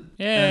announcement.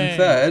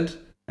 Yay.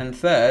 And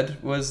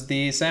third was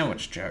the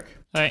sandwich joke.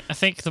 I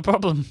think the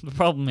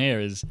problem here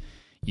is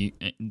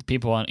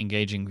people aren't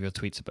engaging with your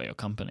tweets about your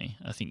company.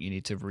 I think you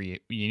need to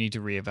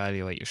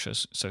reevaluate your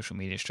social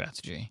media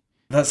strategy.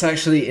 That's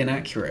actually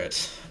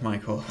inaccurate,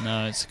 Michael.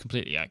 No, it's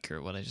completely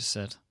accurate what I just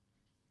said.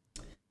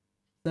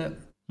 That,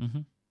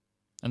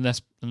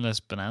 Unless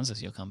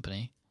Bonanza's your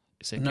company.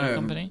 Is it your no,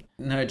 company?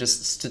 no,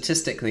 just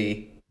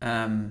statistically,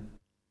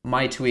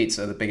 my tweets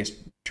are the biggest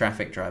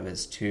traffic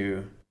drivers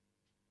to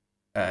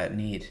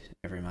Need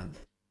every month.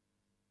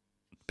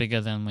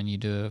 Bigger than when you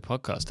do a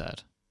podcast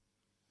ad.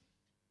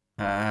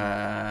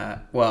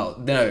 Well,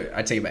 no,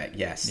 I take it back.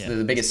 Yes, Yeah, they're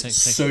the biggest take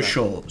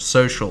it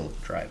social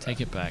driver.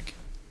 Take it back.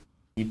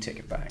 You take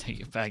it back. Take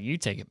it back. You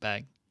take it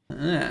back.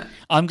 Yeah.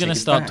 I'm going to Take it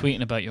start back.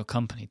 tweeting about your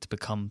company to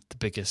become the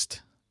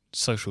biggest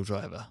social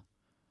driver.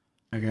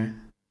 Okay.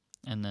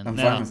 And then I'm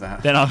fine with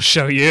that. Then I'll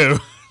show you.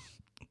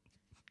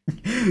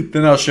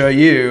 Then I'll show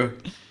you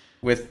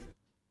with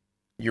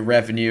your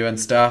revenue and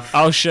stuff.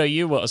 I'll show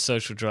you what a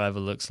social driver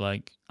looks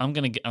like. I'm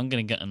gonna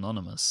get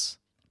anonymous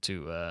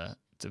to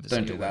visit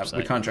Don't do your that. website.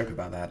 We can't joke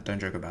about that. Don't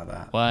joke about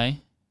that. Why?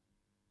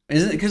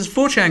 Is it because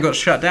 4chan got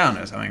shut down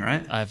or something,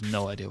 right? I have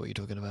no idea what you're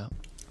talking about.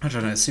 I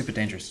don't know. It's super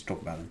dangerous to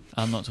talk about them.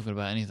 I'm not talking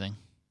about anything.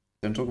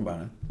 Don't talk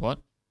about it. What?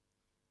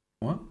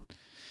 What?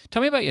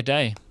 Tell me about your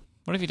day.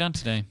 What have you done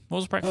today? What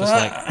was breakfast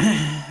like?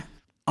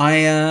 I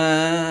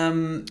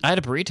I had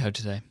a burrito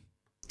today.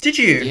 Did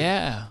you?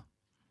 Yeah.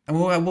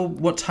 Well,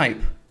 what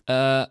type?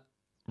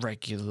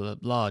 Regular,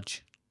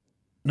 large.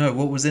 No,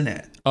 what was in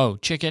it? Oh,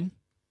 chicken.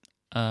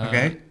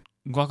 Okay.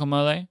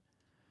 Guacamole.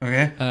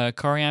 Okay.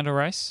 Coriander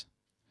rice.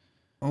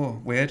 Oh,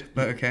 weird,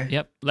 but okay.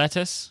 Yep.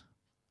 Lettuce.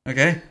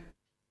 Okay.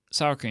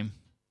 Sour cream.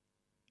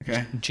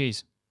 Okay. And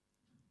cheese.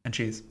 And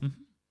cheese.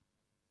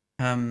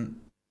 Mhm.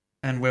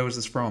 And where was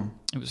this from?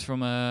 It was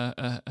from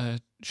a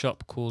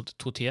shop called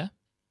Tortilla.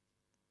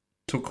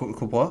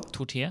 Called what?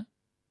 Tortilla.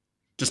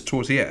 Just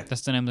tortilla.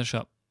 That's the name of the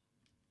shop.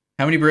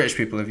 How many British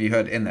people have you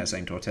heard in there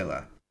saying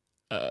tortilla?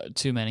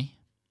 Too many.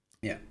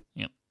 Yeah.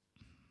 Yep.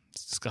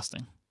 It's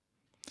disgusting.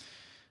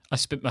 I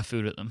spit my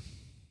food at them.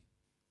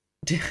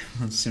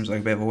 Seems like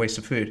a bit of a waste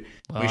of food.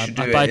 Well, We should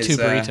do I buy it two is,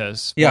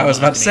 burritos. Yeah, One I was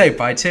that about to can say eat,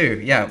 buy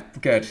two. Yeah,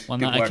 good. one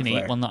Good that I work, can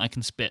Flair. eat, one that I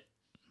can spit.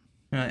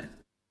 Right.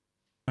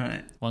 All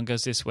right. One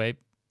goes this way.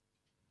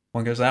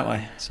 One goes that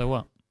way. So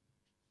what?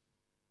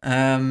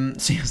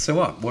 So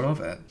what? What of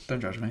it?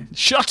 Don't judge me.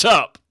 Shut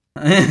up.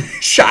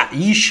 Shut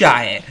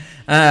it.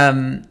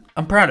 Oh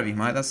I'm proud of you,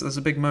 Mike. That's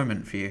a big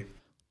moment for you.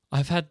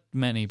 I've had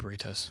many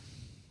burritos.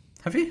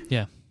 Have you?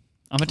 Yeah.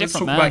 I'm a Let's different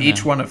talk man about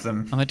each now. one of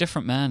them. I'm a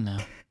different man now.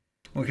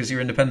 Well, because you're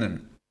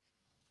independent.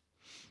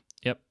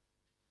 Yep.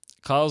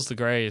 Carl's the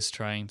Grey is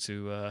trying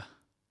to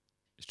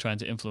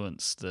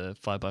influence the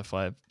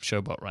 5x5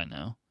 showbot right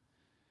now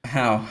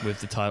How?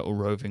 with the title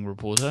Roving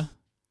Reporter.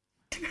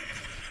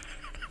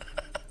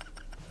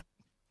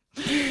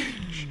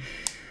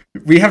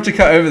 We have to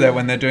cut over there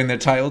when they're doing their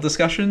title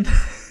discussion.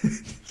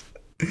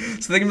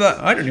 So they can be like,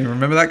 I don't even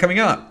remember that coming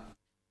up.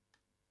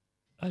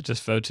 I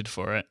just voted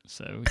for it,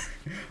 so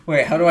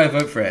Wait, how do I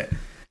vote for it?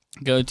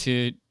 go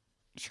to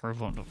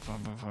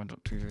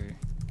showbot.5x5.tv.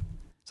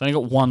 It's only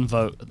got one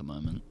vote at the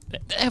moment. They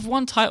have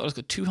one title that's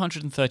got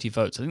 230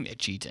 votes. I think they're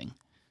cheating.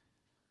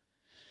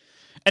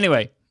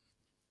 Anyway,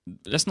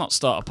 let's not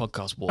start a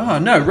podcast war. Oh,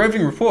 no,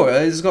 Roving Reporter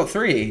has got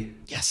 3.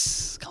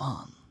 Yes, come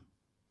on.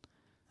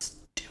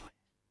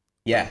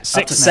 Yeah, up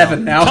 6 to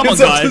 7 now. Come on,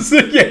 It's up to guys.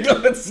 6. Yeah,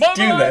 let's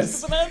do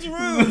this.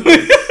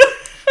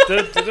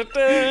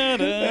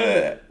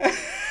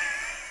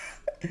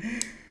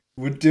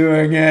 We're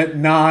doing it.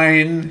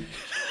 9.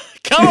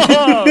 Come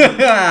on!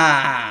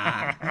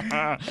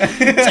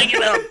 Take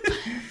it up.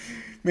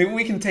 Maybe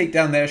we can take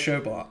down their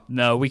showbot.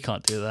 No, we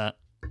can't do that.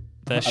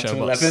 Their Up to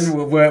showbots.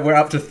 11. We're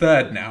up to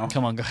 3rd now.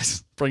 Come on,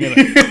 guys. Bring it up.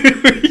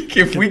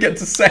 If we get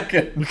to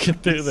 2nd. We can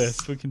do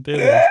this. We can do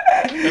this.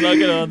 They're not going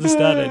to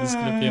understand it. It's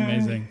going to be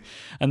amazing.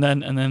 And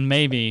then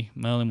maybe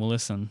Merlin will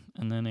listen,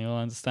 and then he'll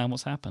understand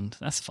what's happened.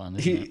 That's fun,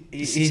 isn't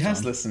it? He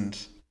has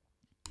listened.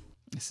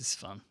 This is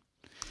fun.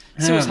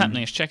 See what's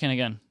happening. Let's check in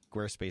again.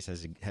 Squarespace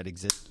had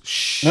existed.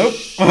 Nope.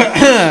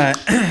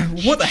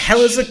 What the hell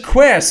is a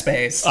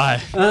Squarespace?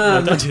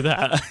 No, don't do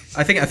that.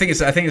 I think it's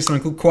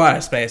something called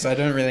Choirspace. I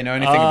don't really know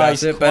anything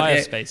about it,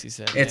 but Space, he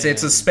said. it's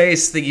a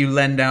space that you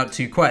lend out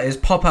to choir. It's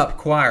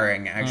pop-up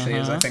choiring, actually,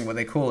 is I think what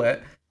they call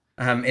it.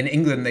 In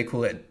England, they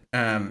call it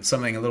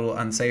something a little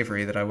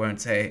unsavory that I won't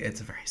say.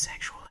 It's a very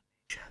sexual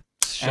nature.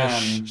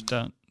 Shush,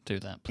 don't do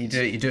that, please.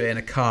 You do it in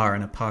a car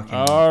in a parking.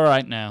 All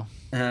right, now.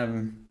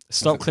 with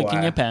Stop a clicking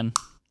choir. your pen.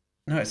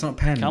 No, it's not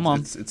pen. Come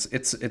on.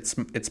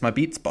 It's my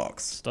Beats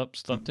box. Stop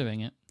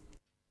doing it.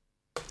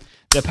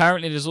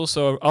 Apparently, there's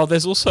also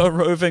a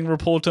roving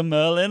reporter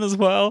Merlin as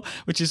well,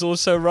 which is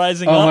also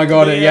rising up. Oh my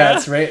god, in the yeah, air.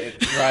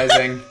 it's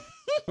rising.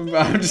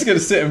 I'm just gonna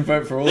sit and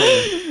vote for all of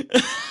them.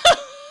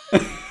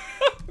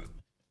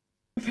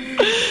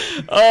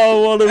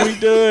 Oh, what are we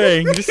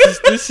doing?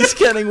 This is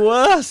getting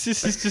worse.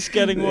 This is just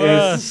getting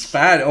worse. It's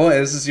bad. Oh,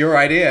 this is your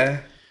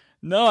idea.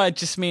 No, I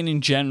just mean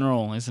in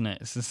general, isn't it?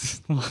 It's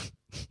just... All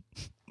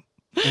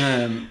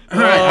right,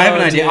 I have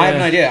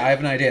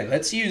an idea.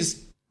 Let's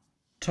use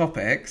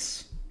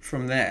topics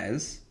from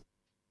theirs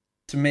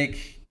to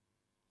make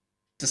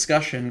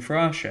discussion for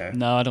our show.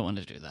 No, I don't want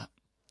to do that.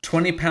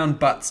 20-pound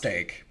butt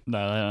steak.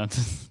 No.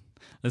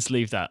 Let's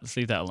leave that. Let's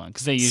leave that alone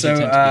because they So, usually tend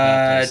to be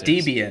bad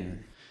places. Debian.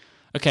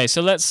 Okay,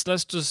 so let's steer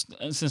this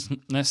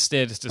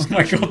Oh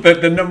my discussion. god,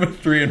 they're number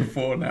 3 and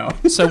 4 now.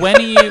 So when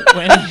are you?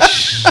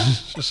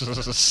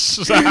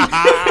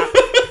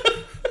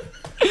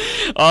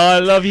 Oh, I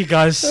love you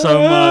guys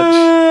so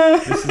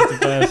much. This is the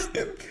best.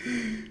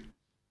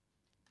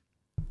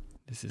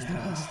 This is the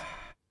best.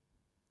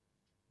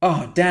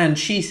 Oh, Dan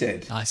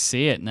cheated. I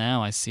see it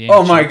now. I see it.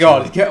 Oh my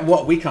god.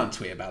 What? We can't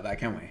tweet about that,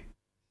 can we?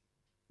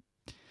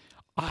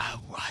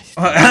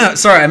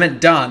 Sorry, I meant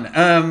done.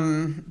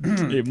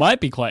 It might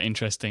be quite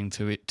interesting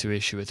to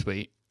issue a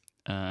tweet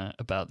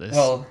about this.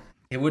 Well,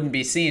 it wouldn't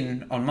be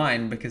seen on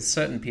mine because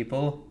certain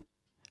people...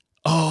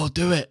 Oh,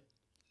 do it.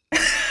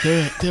 Do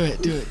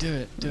it.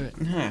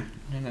 No.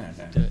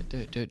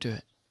 Do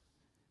it.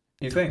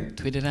 You think?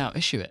 Tweet it out.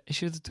 Issue it.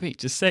 Issue the tweet.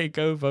 Just say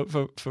go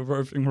vote for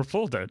Roving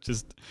Reporter.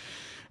 Just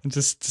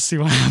to see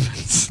what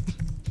happens.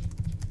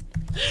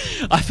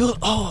 I feel.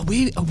 Oh,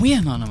 are we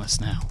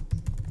anonymous now?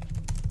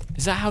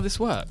 Is that how this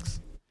works?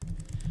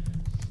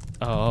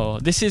 Oh,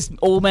 this is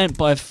all meant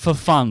for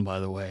fun, by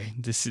the way.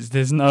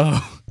 There's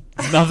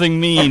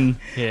nothing mean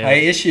here. I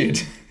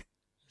issued.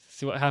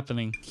 See what's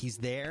happening. He's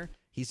there.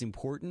 He's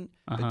important,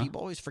 but people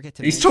always forget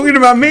to. He's mention talking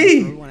about me.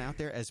 Everyone out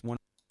there as one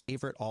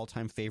of my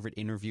all-time favorite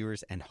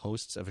interviewers and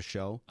hosts of a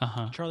show.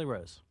 Charlie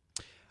Rose.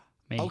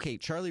 Me. Okay,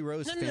 Charlie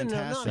Rose, No,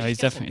 fantastic. No, he's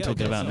definitely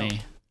talking about so.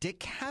 me. Dick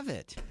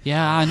Cavett.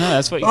 Yeah, I know.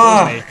 That's what you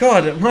called me. Oh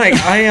god, Mike!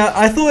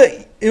 I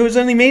thought it was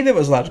only me that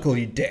was allowed to call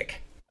you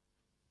Dick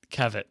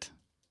Cavett.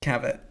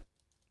 Cavett.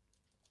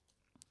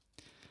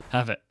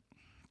 Have it.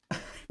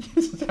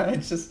 I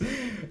just.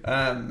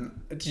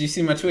 Did you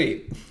see my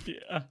tweet?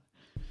 Yeah.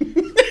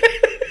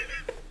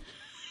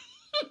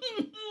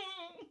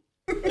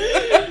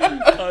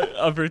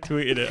 I've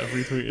retweeted it.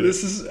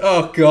 This is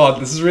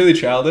this is really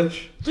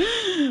childish. No,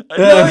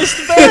 it's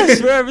the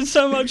best. We're having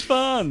so much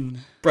fun.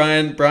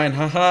 Brian,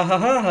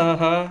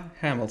 ha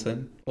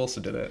Hamilton also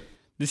did it.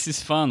 This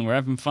is fun. We're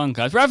having fun,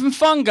 guys. We're having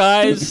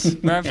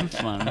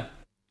fun.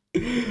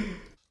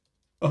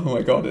 Oh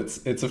my god,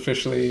 it's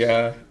officially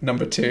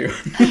number 2.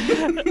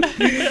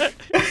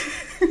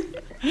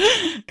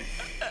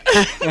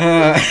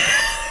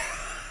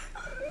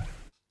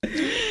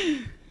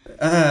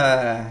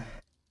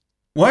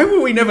 Why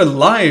were we never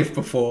live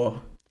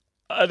before?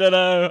 I don't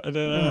know.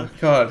 Oh,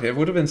 God, it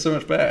would have been so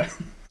much better.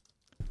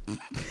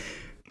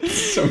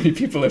 So many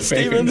people are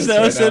faking Steven's this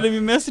now right sending me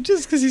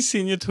messages because he's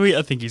seen your tweet.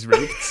 I think he's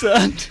really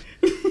concerned.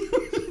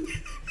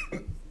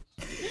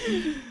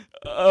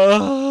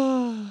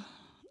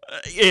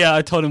 Yeah,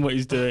 I told him what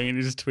he's doing, and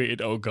he just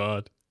tweeted, "Oh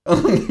God."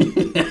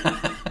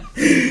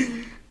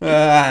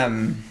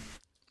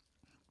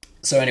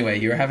 So anyway,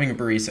 you were having a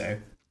burrito.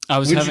 I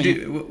was What having. did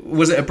you do?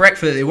 Was it a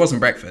breakfast? It wasn't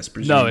breakfast,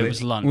 presumably. No, it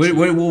was lunch.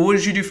 What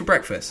did you do for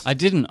breakfast? I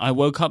didn't. I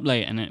woke up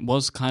late, and it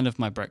was kind of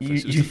my breakfast.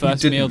 It was You the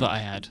first didn't. meal that I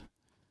had.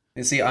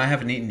 You see, I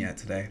haven't eaten yet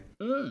today.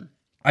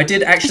 I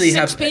did actually It's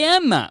 6 have.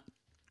 p.m., Matt.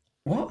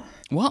 What?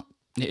 What?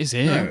 It is No,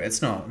 here.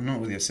 it's not.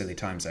 Not with your silly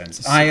time zones.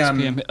 6 I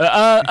p.m.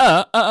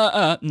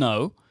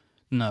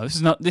 No, this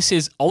is not. This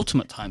is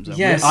ultimate time zone.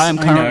 Yes, I am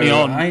currently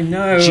on. I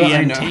know.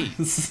 GMT.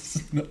 This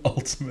is the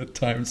ultimate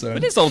time zone.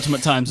 It is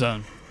ultimate time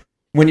zone.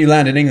 When you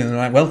land in England, they're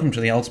like, "Welcome to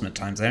the ultimate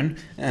time zone."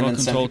 And Welcome then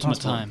send to your ultimate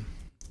passport. time.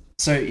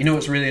 So you know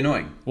what's really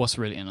annoying? What's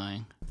really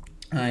annoying?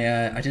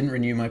 I didn't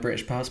renew my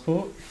British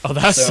passport. Oh,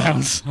 that So-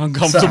 sounds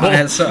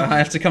uncomfortable. So I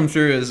have to come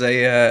through as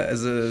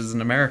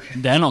an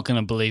American. They're not going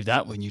to believe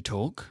that when you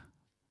talk.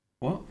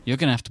 What? You're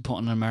going to have to put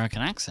on an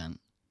American accent.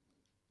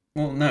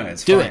 Well, no,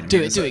 it's Do fine. it.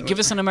 Do it. Give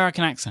us an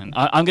American accent.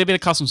 I'm going to be the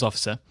customs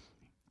officer.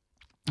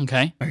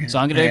 Okay. So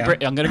I'm going to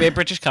be I'm going to be a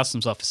British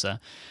customs officer,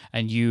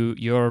 and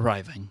you're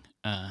arriving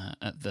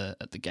at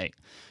the gate.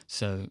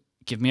 So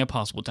give me a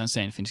passport. Don't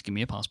say anything. Just give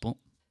me a passport.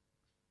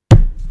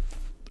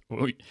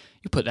 Oh,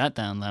 you put that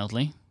down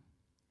loudly.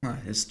 Oh,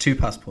 it's 2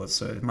 passports,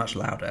 so it's much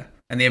louder.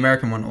 And the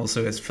American one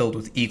also is filled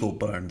with eagle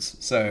bones.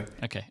 So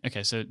Okay.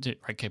 So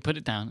put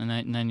it down,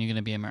 and then you're going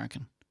to be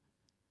American.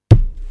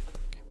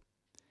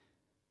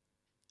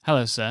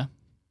 Hello, sir.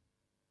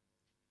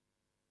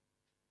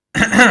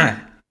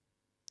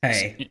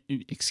 hey,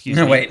 Excuse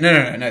no, me. wait,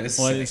 no. This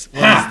What is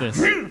is this?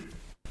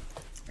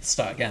 Let's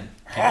start again.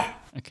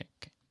 Okay.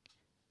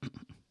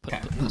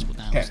 Put the passport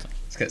down. Okay, Stop.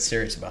 let's get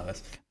serious about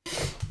this.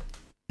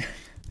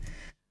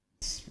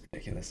 It's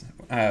ridiculous.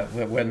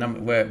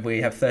 We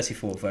have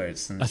 34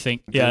 votes, and I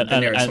think the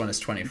nearest and one is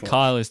 24.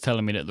 Kyle is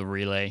telling me that the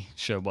relay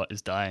showbot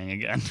is dying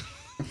again.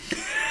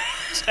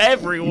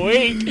 Every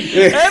week,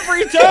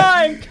 every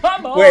time.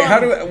 Come on.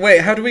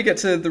 How do we get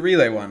to the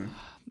relay one?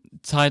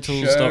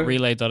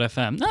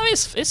 Titles.relay.fm. No,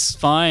 it's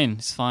fine.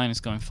 It's fine. It's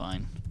going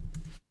fine.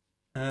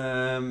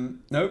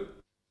 Nope.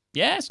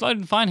 Yeah, it's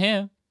loading fine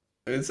here.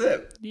 Is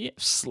it? Yeah,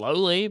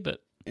 slowly,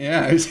 but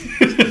Yeah.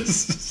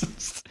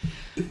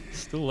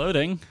 still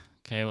loading.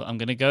 Okay, well, I'm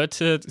gonna go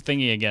to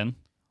thingy again.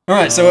 All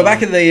right, so we're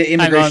back at the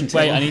immigration Hang on, wait,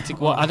 table. I need to.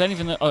 What? I don't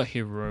even know. Oh,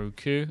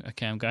 Heroku.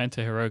 Okay, I'm going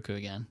to Heroku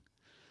again.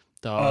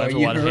 Oh, Oh,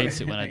 everyone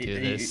hates it when I do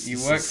this. You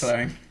This work is-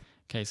 flowing.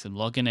 Okay, so I'm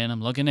logging in. All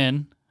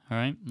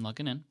right, I'm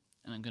logging in,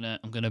 and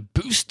I'm gonna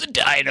boost the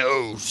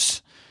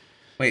dinos.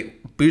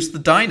 Wait, boost the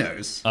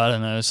dinos? I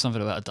don't know. It's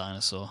something about a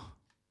dinosaur.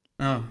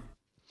 Oh.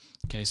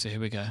 Okay, so here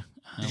we go.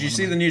 Did you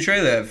see the new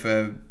trailer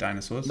for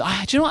dinosaurs? Do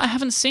you know what? I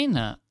haven't seen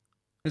that.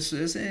 It's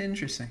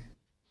interesting.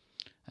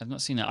 I've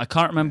not seen that. I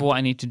can't remember what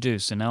I need to do,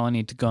 so now I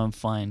need to go and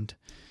find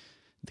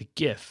the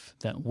GIF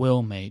that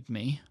Will made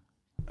me.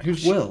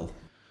 Who's Will?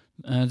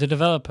 The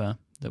developer,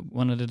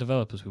 one of the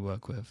developers we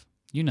work with.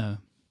 You know.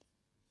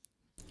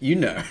 You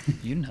know.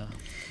 You know.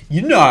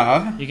 You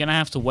know. You're gonna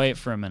have to wait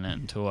for a minute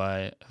until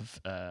I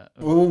have.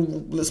 Well,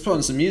 let's put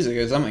on some music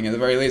or something at the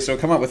very least, or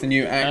come up with a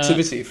new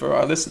activity for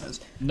our listeners.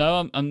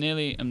 No, I'm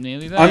nearly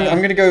there. I'm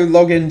going to go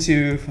log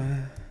into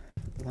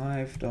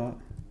live.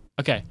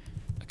 Okay,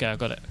 I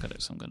got it.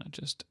 So I'm gonna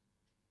just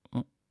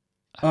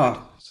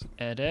Oh,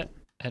 edit.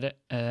 Okay,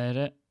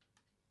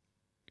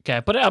 I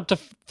put it up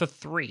for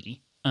 3,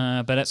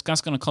 but that's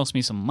gonna cost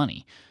me some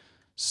money.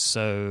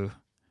 So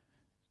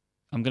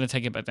I'm gonna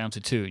take it back down to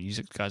 2, and you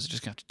guys are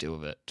just gonna have to deal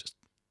with it. Just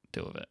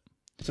deal with it.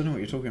 I don't know what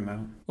you're talking about.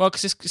 Well,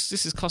 because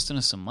this is costing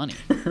us some money.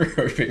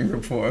 Roving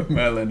reporter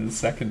Merlin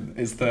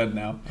is third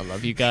now. I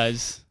love you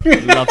guys.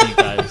 Love you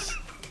guys.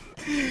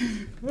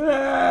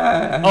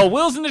 Oh,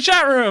 Will's in the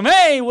chat room.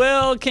 Hey,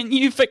 Will, can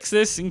you fix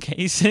this in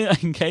case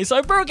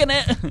I've broken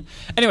it?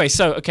 Anyway,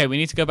 so okay, we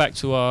need to go back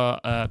to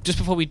our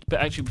before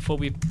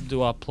we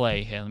do our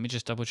play here. Let me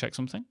just double check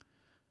something.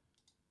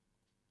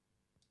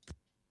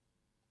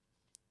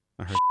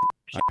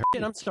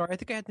 Shit, I'm sorry. I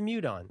think I had the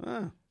mute on.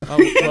 Ah. Oh,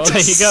 well, there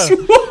you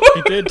go.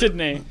 He did, didn't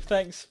he?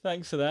 Thanks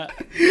for that.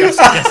 I guess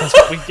that's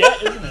what we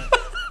get, isn't it?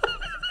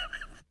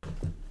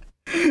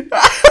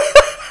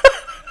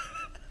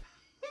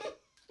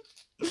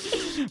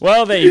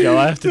 Well, there you go.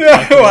 I have to.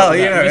 Well,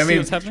 you know, Let me I see mean,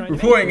 what's happening.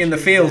 reporting in the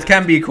field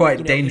can be quite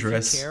You know,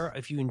 dangerous.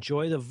 if you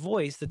enjoy the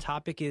voice, the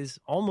topic is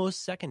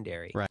almost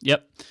secondary. Right.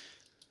 Yep.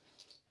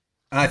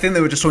 I think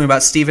they were just talking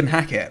about Stephen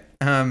Hackett.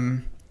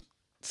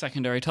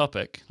 Secondary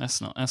topic.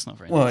 That's not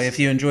very Well, nice. if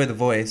you enjoy the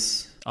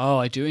voice. Oh,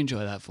 I do enjoy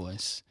that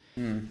voice.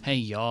 Hey,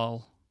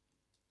 y'all.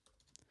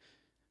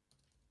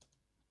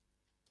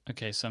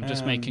 Okay, so I'm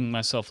just making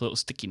myself a little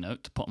sticky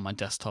note to put on my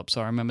desktop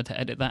so I remember to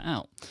edit that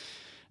out.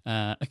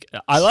 Okay.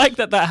 I like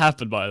that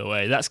happened, by the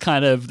way. That's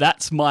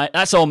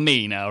on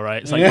me now,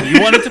 right? It's like,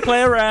 you wanted to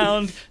play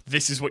around.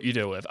 This is what you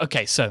deal with.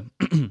 Okay, so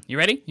you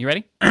ready?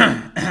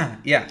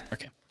 Yeah.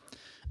 Okay.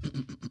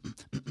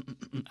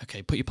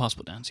 Okay, put your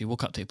passport down. So you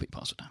walk up to you, put your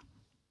passport down.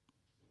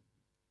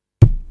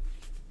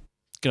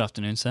 Good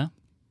afternoon, sir.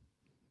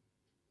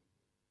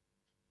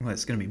 Well,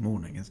 it's going to be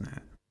morning, isn't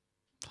it?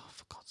 Oh,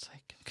 for God's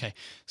sake. Okay,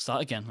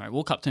 start again. Right,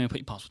 walk up to me and put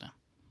your passport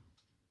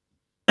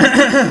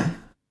down.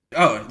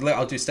 Oh,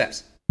 I'll do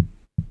steps.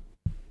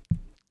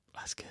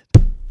 That's good.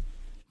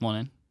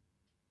 Morning.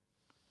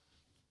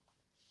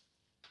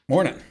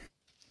 Morning.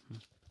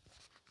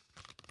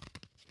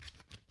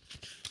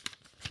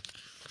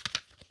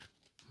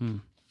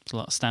 There's a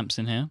lot of stamps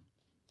in here.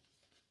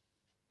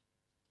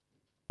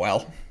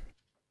 Well,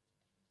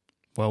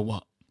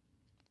 what?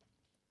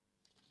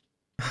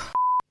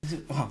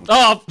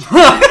 Oh!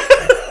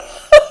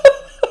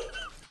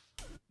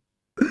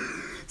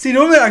 See,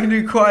 normally I can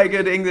do quite a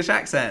good English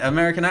accent,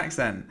 American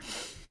accent.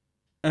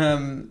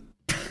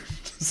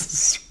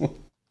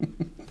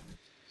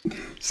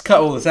 Just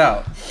cut all this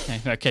out.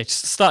 Okay,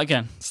 just start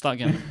again.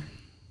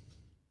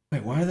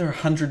 Wait, why are there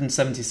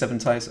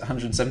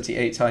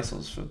 178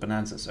 titles for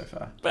Bonanza so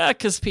far?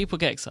 Because people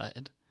get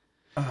excited.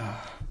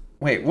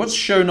 Wait, what's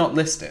show not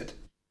listed?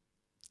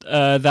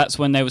 That's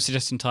when they were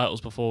suggesting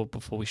titles before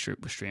we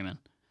were streaming.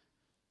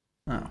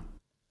 Oh.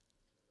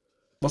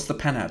 What's the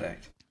pen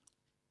addict?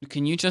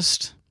 Can you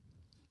just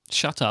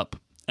shut up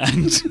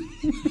and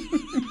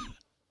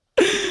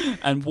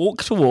and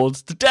walk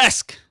towards the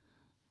desk?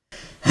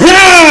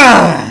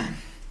 Well,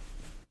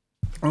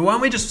 why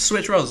don't we just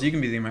switch roles? You can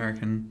be the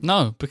American.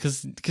 No,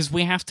 because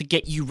we have to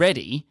get you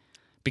ready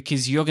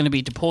because you're going to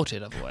be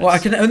deported otherwise. Well, I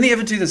can only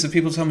ever do this if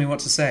people tell me what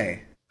to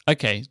say.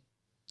 Okay.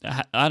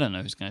 I don't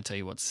know who's going to tell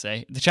you what to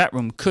say. The chat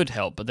room could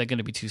help, but they're going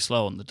to be too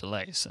slow on the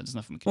delay, so there's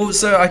nothing we can do. Well,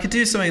 so I could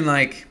do something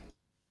like,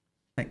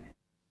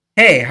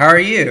 hey, how are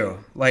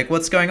you? Like,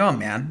 what's going on,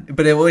 man?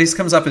 But it always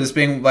comes up as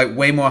being, like,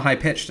 way more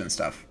high-pitched and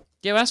stuff.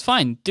 Yeah, well, that's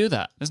fine. Do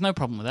that. There's no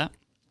problem with that.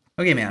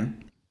 Okay,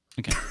 man.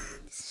 Okay.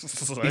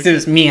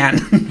 It's man.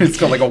 It's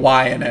got, like, a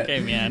Y in it.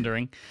 Okay,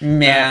 meandering.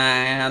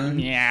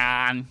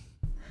 Man.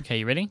 Okay,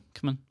 you ready?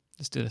 Come on.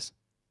 Let's do this.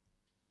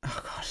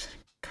 Oh,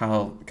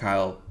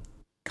 God.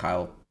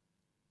 Kyle.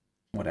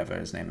 Whatever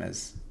his name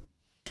is.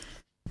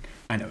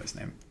 I know his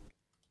name.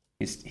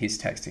 He's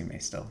texting me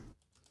still.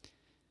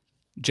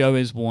 Joe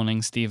is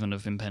warning Stephen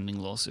of impending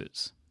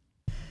lawsuits.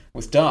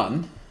 With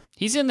Don?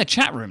 He's in the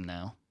chat room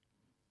now.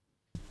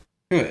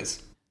 Who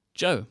is?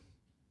 Joe.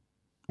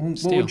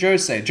 What would Joe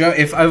say?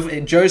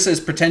 If Joe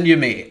says, pretend you're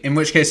me, in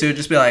which case it would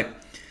just be like,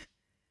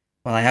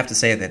 well, I have to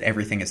say that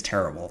everything is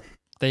terrible.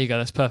 There you go.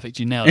 That's perfect.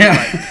 You nailed it.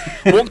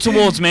 Right. Walk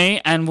towards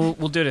me and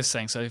we'll do this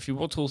thing. So if you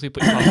walk towards me,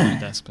 put your passport on your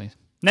desk, please.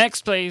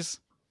 Next, please.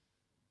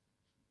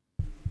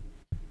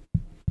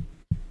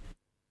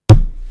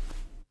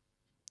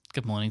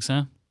 Good morning,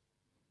 sir.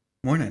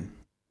 Morning.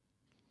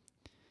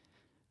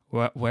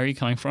 Where are you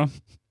coming from?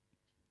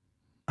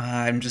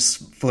 I'm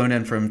just flown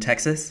in from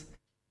Texas.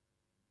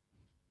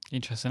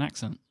 Interesting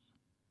accent.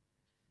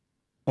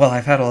 Well,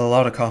 I've had a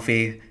lot of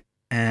coffee,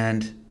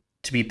 and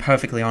to be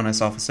perfectly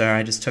honest, officer,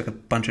 I just took a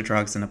bunch of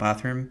drugs in the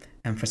bathroom,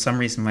 and for some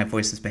reason my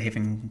voice is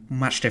behaving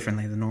much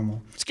differently than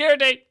normal. Scare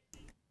date!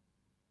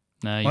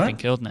 No, you've What? been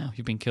killed now.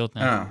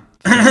 Oh.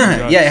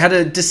 Yeah, it had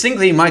a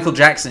distinctly Michael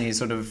Jackson-y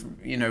sort of,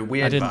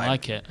 weird I didn't vibe.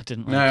 like it.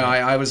 No,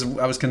 I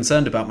was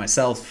concerned about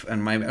myself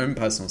and my own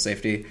personal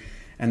safety,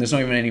 and there's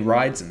not even any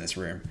rides in this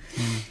room.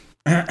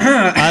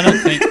 I don't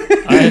think...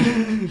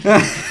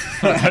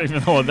 I don't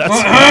even know what that's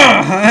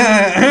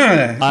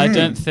about. I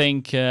don't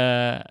think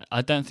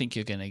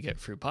you're going to get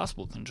through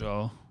passport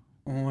control.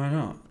 Why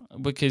not?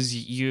 Because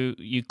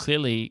you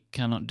clearly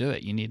cannot do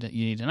it. You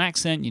need an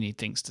accent, you need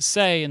things to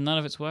say, and none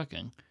of it's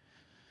working.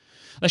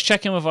 Let's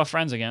check in with our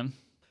friends again.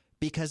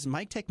 Because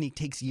my technique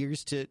takes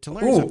years to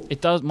learn. Ooh.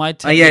 It does. My Yeah,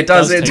 technique it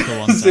does. take a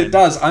long time. It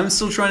does. I'm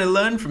still trying to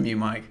learn from you,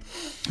 Mike.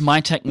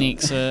 My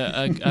techniques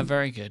are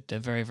very good. They're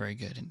very, very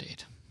good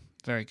indeed.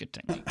 Very good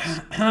techniques.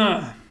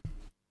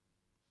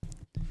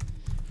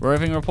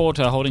 Roving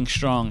reporter holding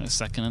strong at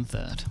second and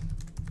third.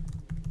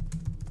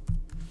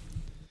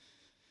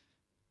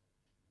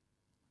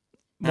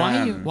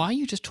 Why are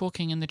you just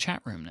talking in the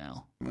chat room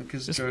now?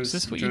 Because Is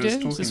this what you do?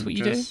 Is this what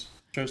you do?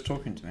 Joe's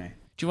talking to me.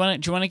 Do you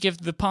want to give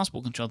the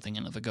passport control thing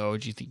another go, or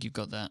do you think you've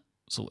got that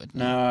sorted?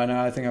 No,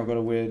 I think I've got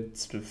a weird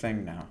sort of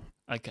thing now.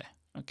 Okay.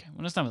 Well,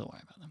 let's not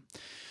worry about them.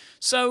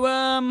 So,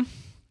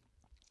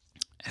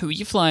 who are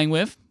you flying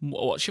with?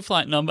 What's your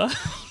flight number?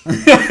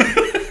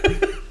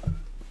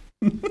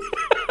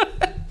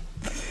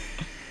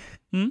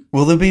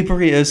 Will there be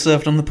burritos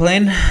served on the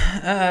plane?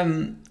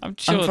 I'm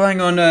sure. I'm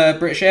flying on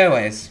British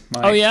Airways,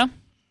 Mike. Oh yeah.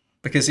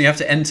 Because you have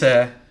to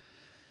enter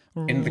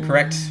in the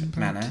correct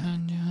manner.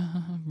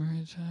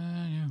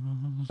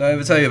 Did I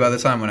ever tell you about the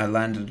time when I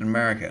landed in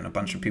America and a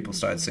bunch of people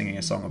started singing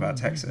a song about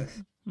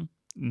Texas?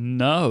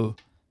 No.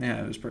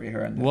 Yeah, it was pretty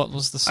horrendous. What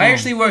was the song? I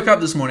actually woke up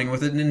this morning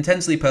with an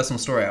intensely personal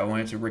story I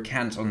wanted to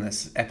recant on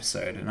this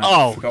episode, and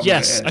I forgot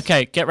yes. what it is.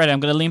 Okay, get ready. I'm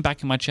going to lean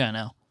back in my chair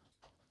now.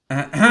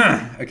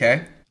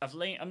 Okay.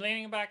 I'm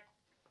leaning back.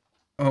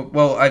 Oh,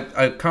 well, I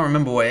can't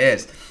remember what it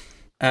is.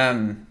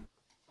 I'm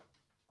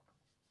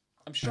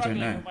struggling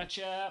know. with my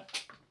chair.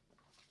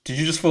 Did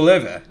you just fall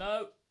over?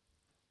 No.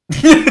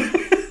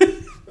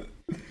 Just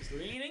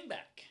leaning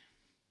back.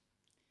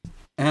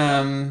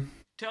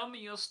 Tell me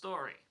your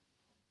story.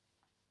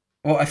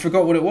 Well, I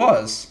forgot what it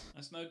was.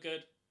 That's no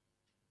good.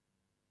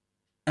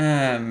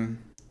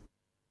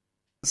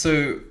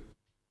 So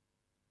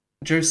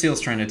Joe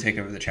Seal's trying to take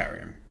over the chat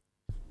room.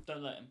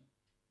 Don't let him.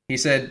 He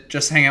said,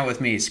 "Just hang out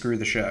with me. Screw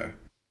the show."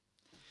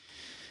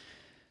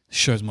 The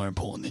show's more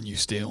important than you,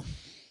 Steele.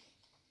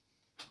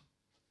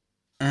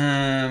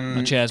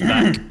 My My chair's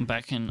back. I'm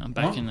back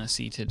in a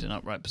seated and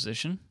upright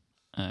position,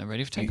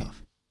 ready for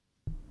takeoff.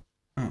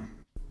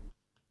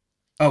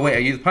 Oh wait,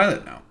 are you the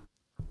pilot now?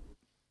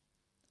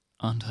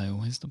 Aren't I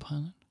always the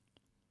pilot?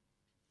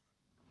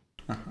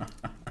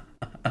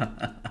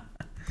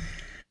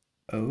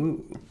 Oh.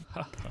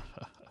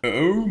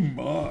 Oh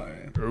my.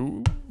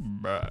 Oh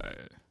my.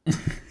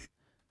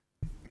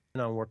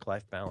 On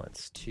work-life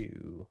balance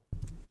to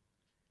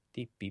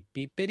beep beep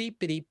beep beep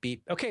beep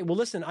beep. Okay, well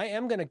listen, I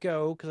am gonna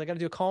go because I got to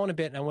do a call in a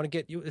bit, and I want to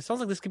get you. It sounds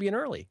like this could be an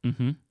early.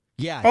 Mm-hmm.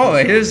 Yeah. Oh,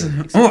 it is.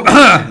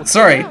 Oh,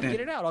 sorry. Get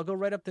it out. I'll go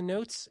write up the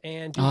notes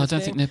and. I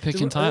don't think they're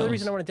picking The other titles.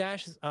 reason I want to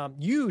dash is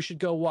you should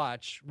go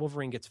watch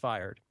Wolverine Gets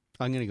Fired.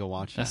 I'm gonna go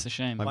watch That's that. a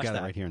shame. I've Watch got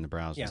that. it right here in the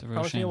browser. Yeah, It's a real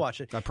promise me shame. to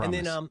watch it. I promise.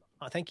 And then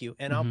thank you.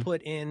 And Mhm. I'll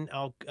put in.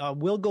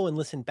 We'll go and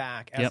listen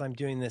back as Yep. I'm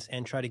doing this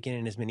and try to get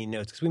in as many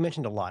notes because we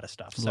mentioned a lot of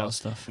stuff. A lot of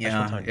stuff. I just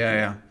want time to do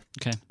Yeah.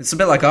 Okay. It's a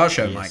bit like our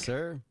show, Yes, Mike.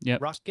 sir.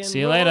 Yep. Rock and See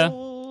you later.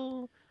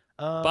 roll.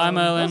 Bye,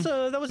 Merlin.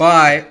 That was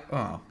Bye.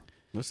 Oh.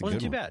 That's a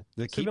Wasn't good too one. bad.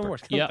 The Could've been keeper.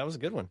 worse. Yeah. That was a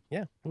good one.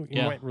 Yeah. You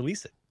Yeah. might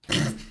release it,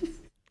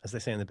 as they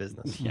say in the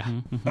business. Yeah.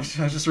 I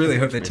just really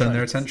hope they turn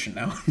their attention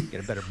now.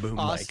 Get a better boom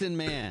mic. Austin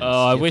Mann.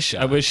 Oh, I Skip wish.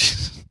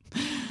 shot.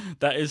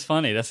 That is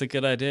funny. That's a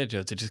good idea,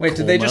 Joe. To just Wait, call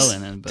did they just?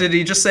 Merlin in, but... Did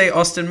he just say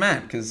Austin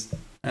Mann? Because think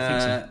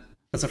so.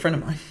 that's a friend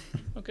of mine.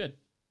 Oh, good.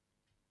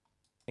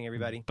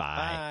 Everybody.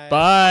 Bye.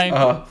 Bye.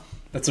 Oh,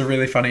 that's a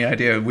really funny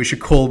idea. We should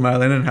call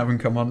Merlin and have him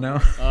come on now.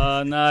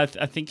 No,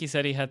 I think he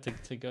said he had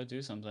to go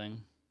do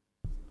something.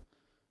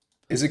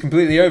 Is it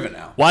completely over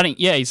now?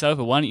 Yeah, he's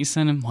over. Why don't you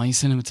send him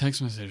a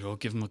text message or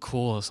give him a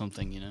call or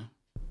something, you know?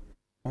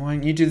 Why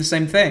don't you do the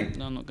same thing?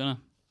 No, I'm not gonna.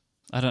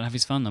 I don't have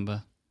his phone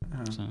number.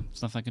 Oh. So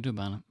there's nothing I can do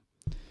about it.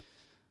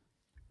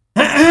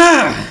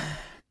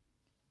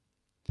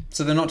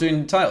 So they're not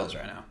doing titles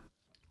right now?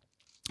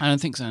 I don't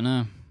think so,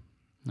 no.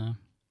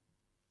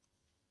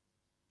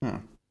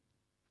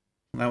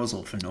 That was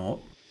all for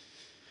naught.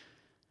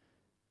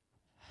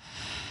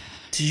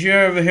 Did you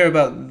ever hear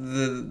about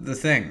the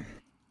thing?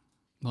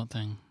 What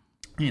thing?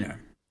 You know.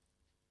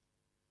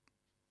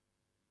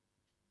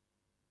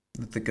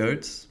 With the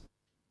goats?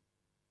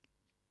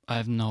 I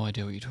have no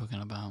idea what you're talking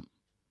about.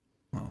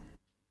 Well,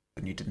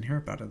 then you didn't hear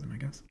about it then, I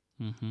guess.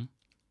 Mm-hmm.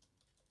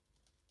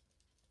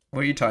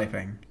 What are you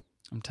typing?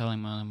 I'm telling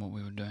Merlin what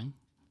we were doing.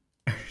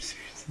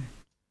 Seriously?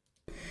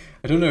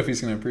 I don't know if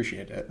he's going to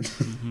appreciate it.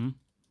 Mm-hmm.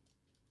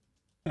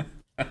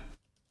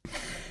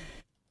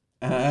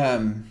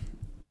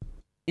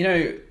 You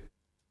know,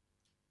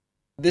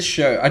 this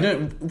show,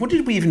 what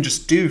did we even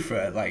just do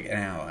for like an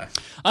hour?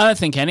 I don't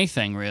think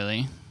anything,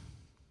 really.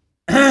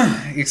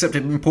 Except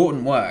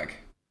important work.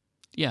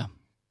 Yeah.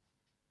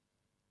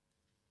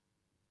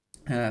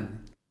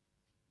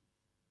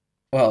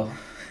 Well,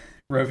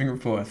 roving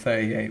reporter,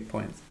 38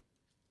 points.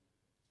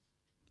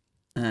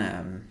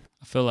 I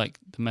feel like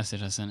the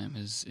message I sent him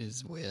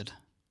is weird.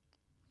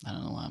 I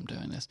don't know why I'm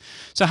doing this.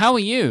 So how are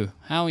you?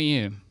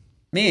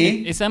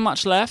 Me? Is there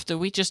much left? Are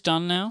we just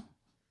done now?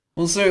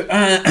 Well, so Now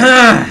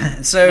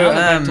that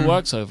back to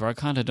work's over, I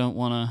kind of don't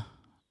want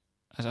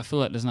to... I feel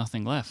like there's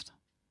nothing left.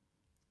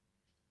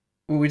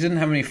 well, we didn't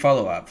have any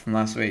follow-up from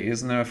last week.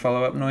 Isn't there a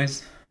follow-up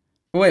noise?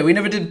 Oh, wait, we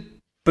never did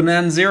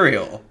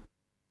Bonanzerial.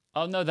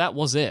 Oh, no, that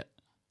was it.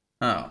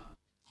 Oh.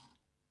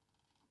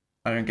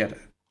 I don't get it.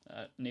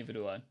 Neither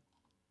do I.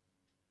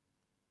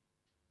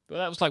 But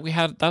that was like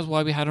that's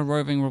why we had a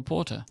roving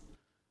reporter.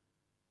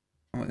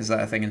 What, is that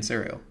a thing in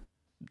Serial?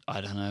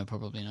 I don't know,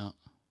 probably not.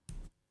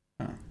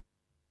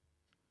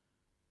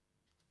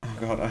 Oh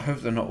god, I hope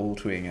they're not all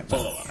tweeting it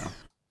now.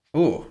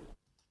 Ooh.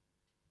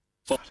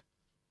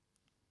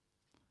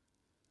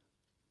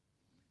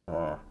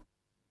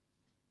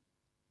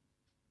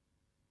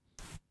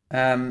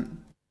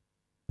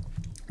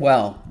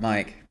 Well,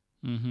 Mike,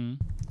 Mm-hmm.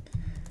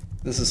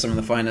 this is some of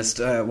the finest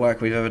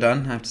work we've ever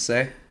done, I have to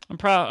say. I'm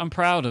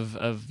proud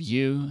of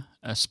you,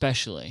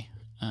 especially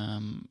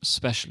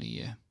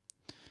you.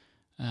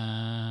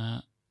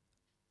 I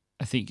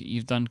think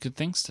you've done good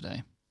things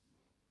today.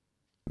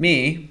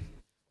 Me?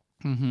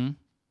 Mm-hmm.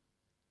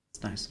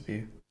 It's nice of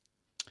you.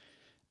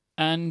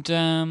 And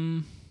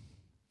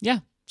yeah.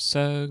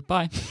 So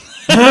bye.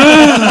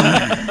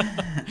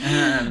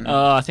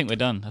 I think we're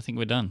done. I think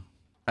we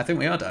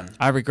are done.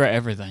 I regret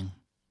everything.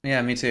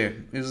 Yeah, me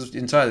too. It was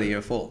entirely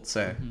your fault.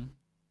 So,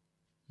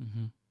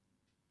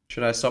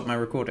 should I stop my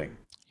recording?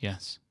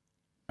 Yes.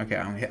 Okay,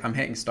 I'm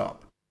hitting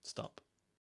stop. Stop.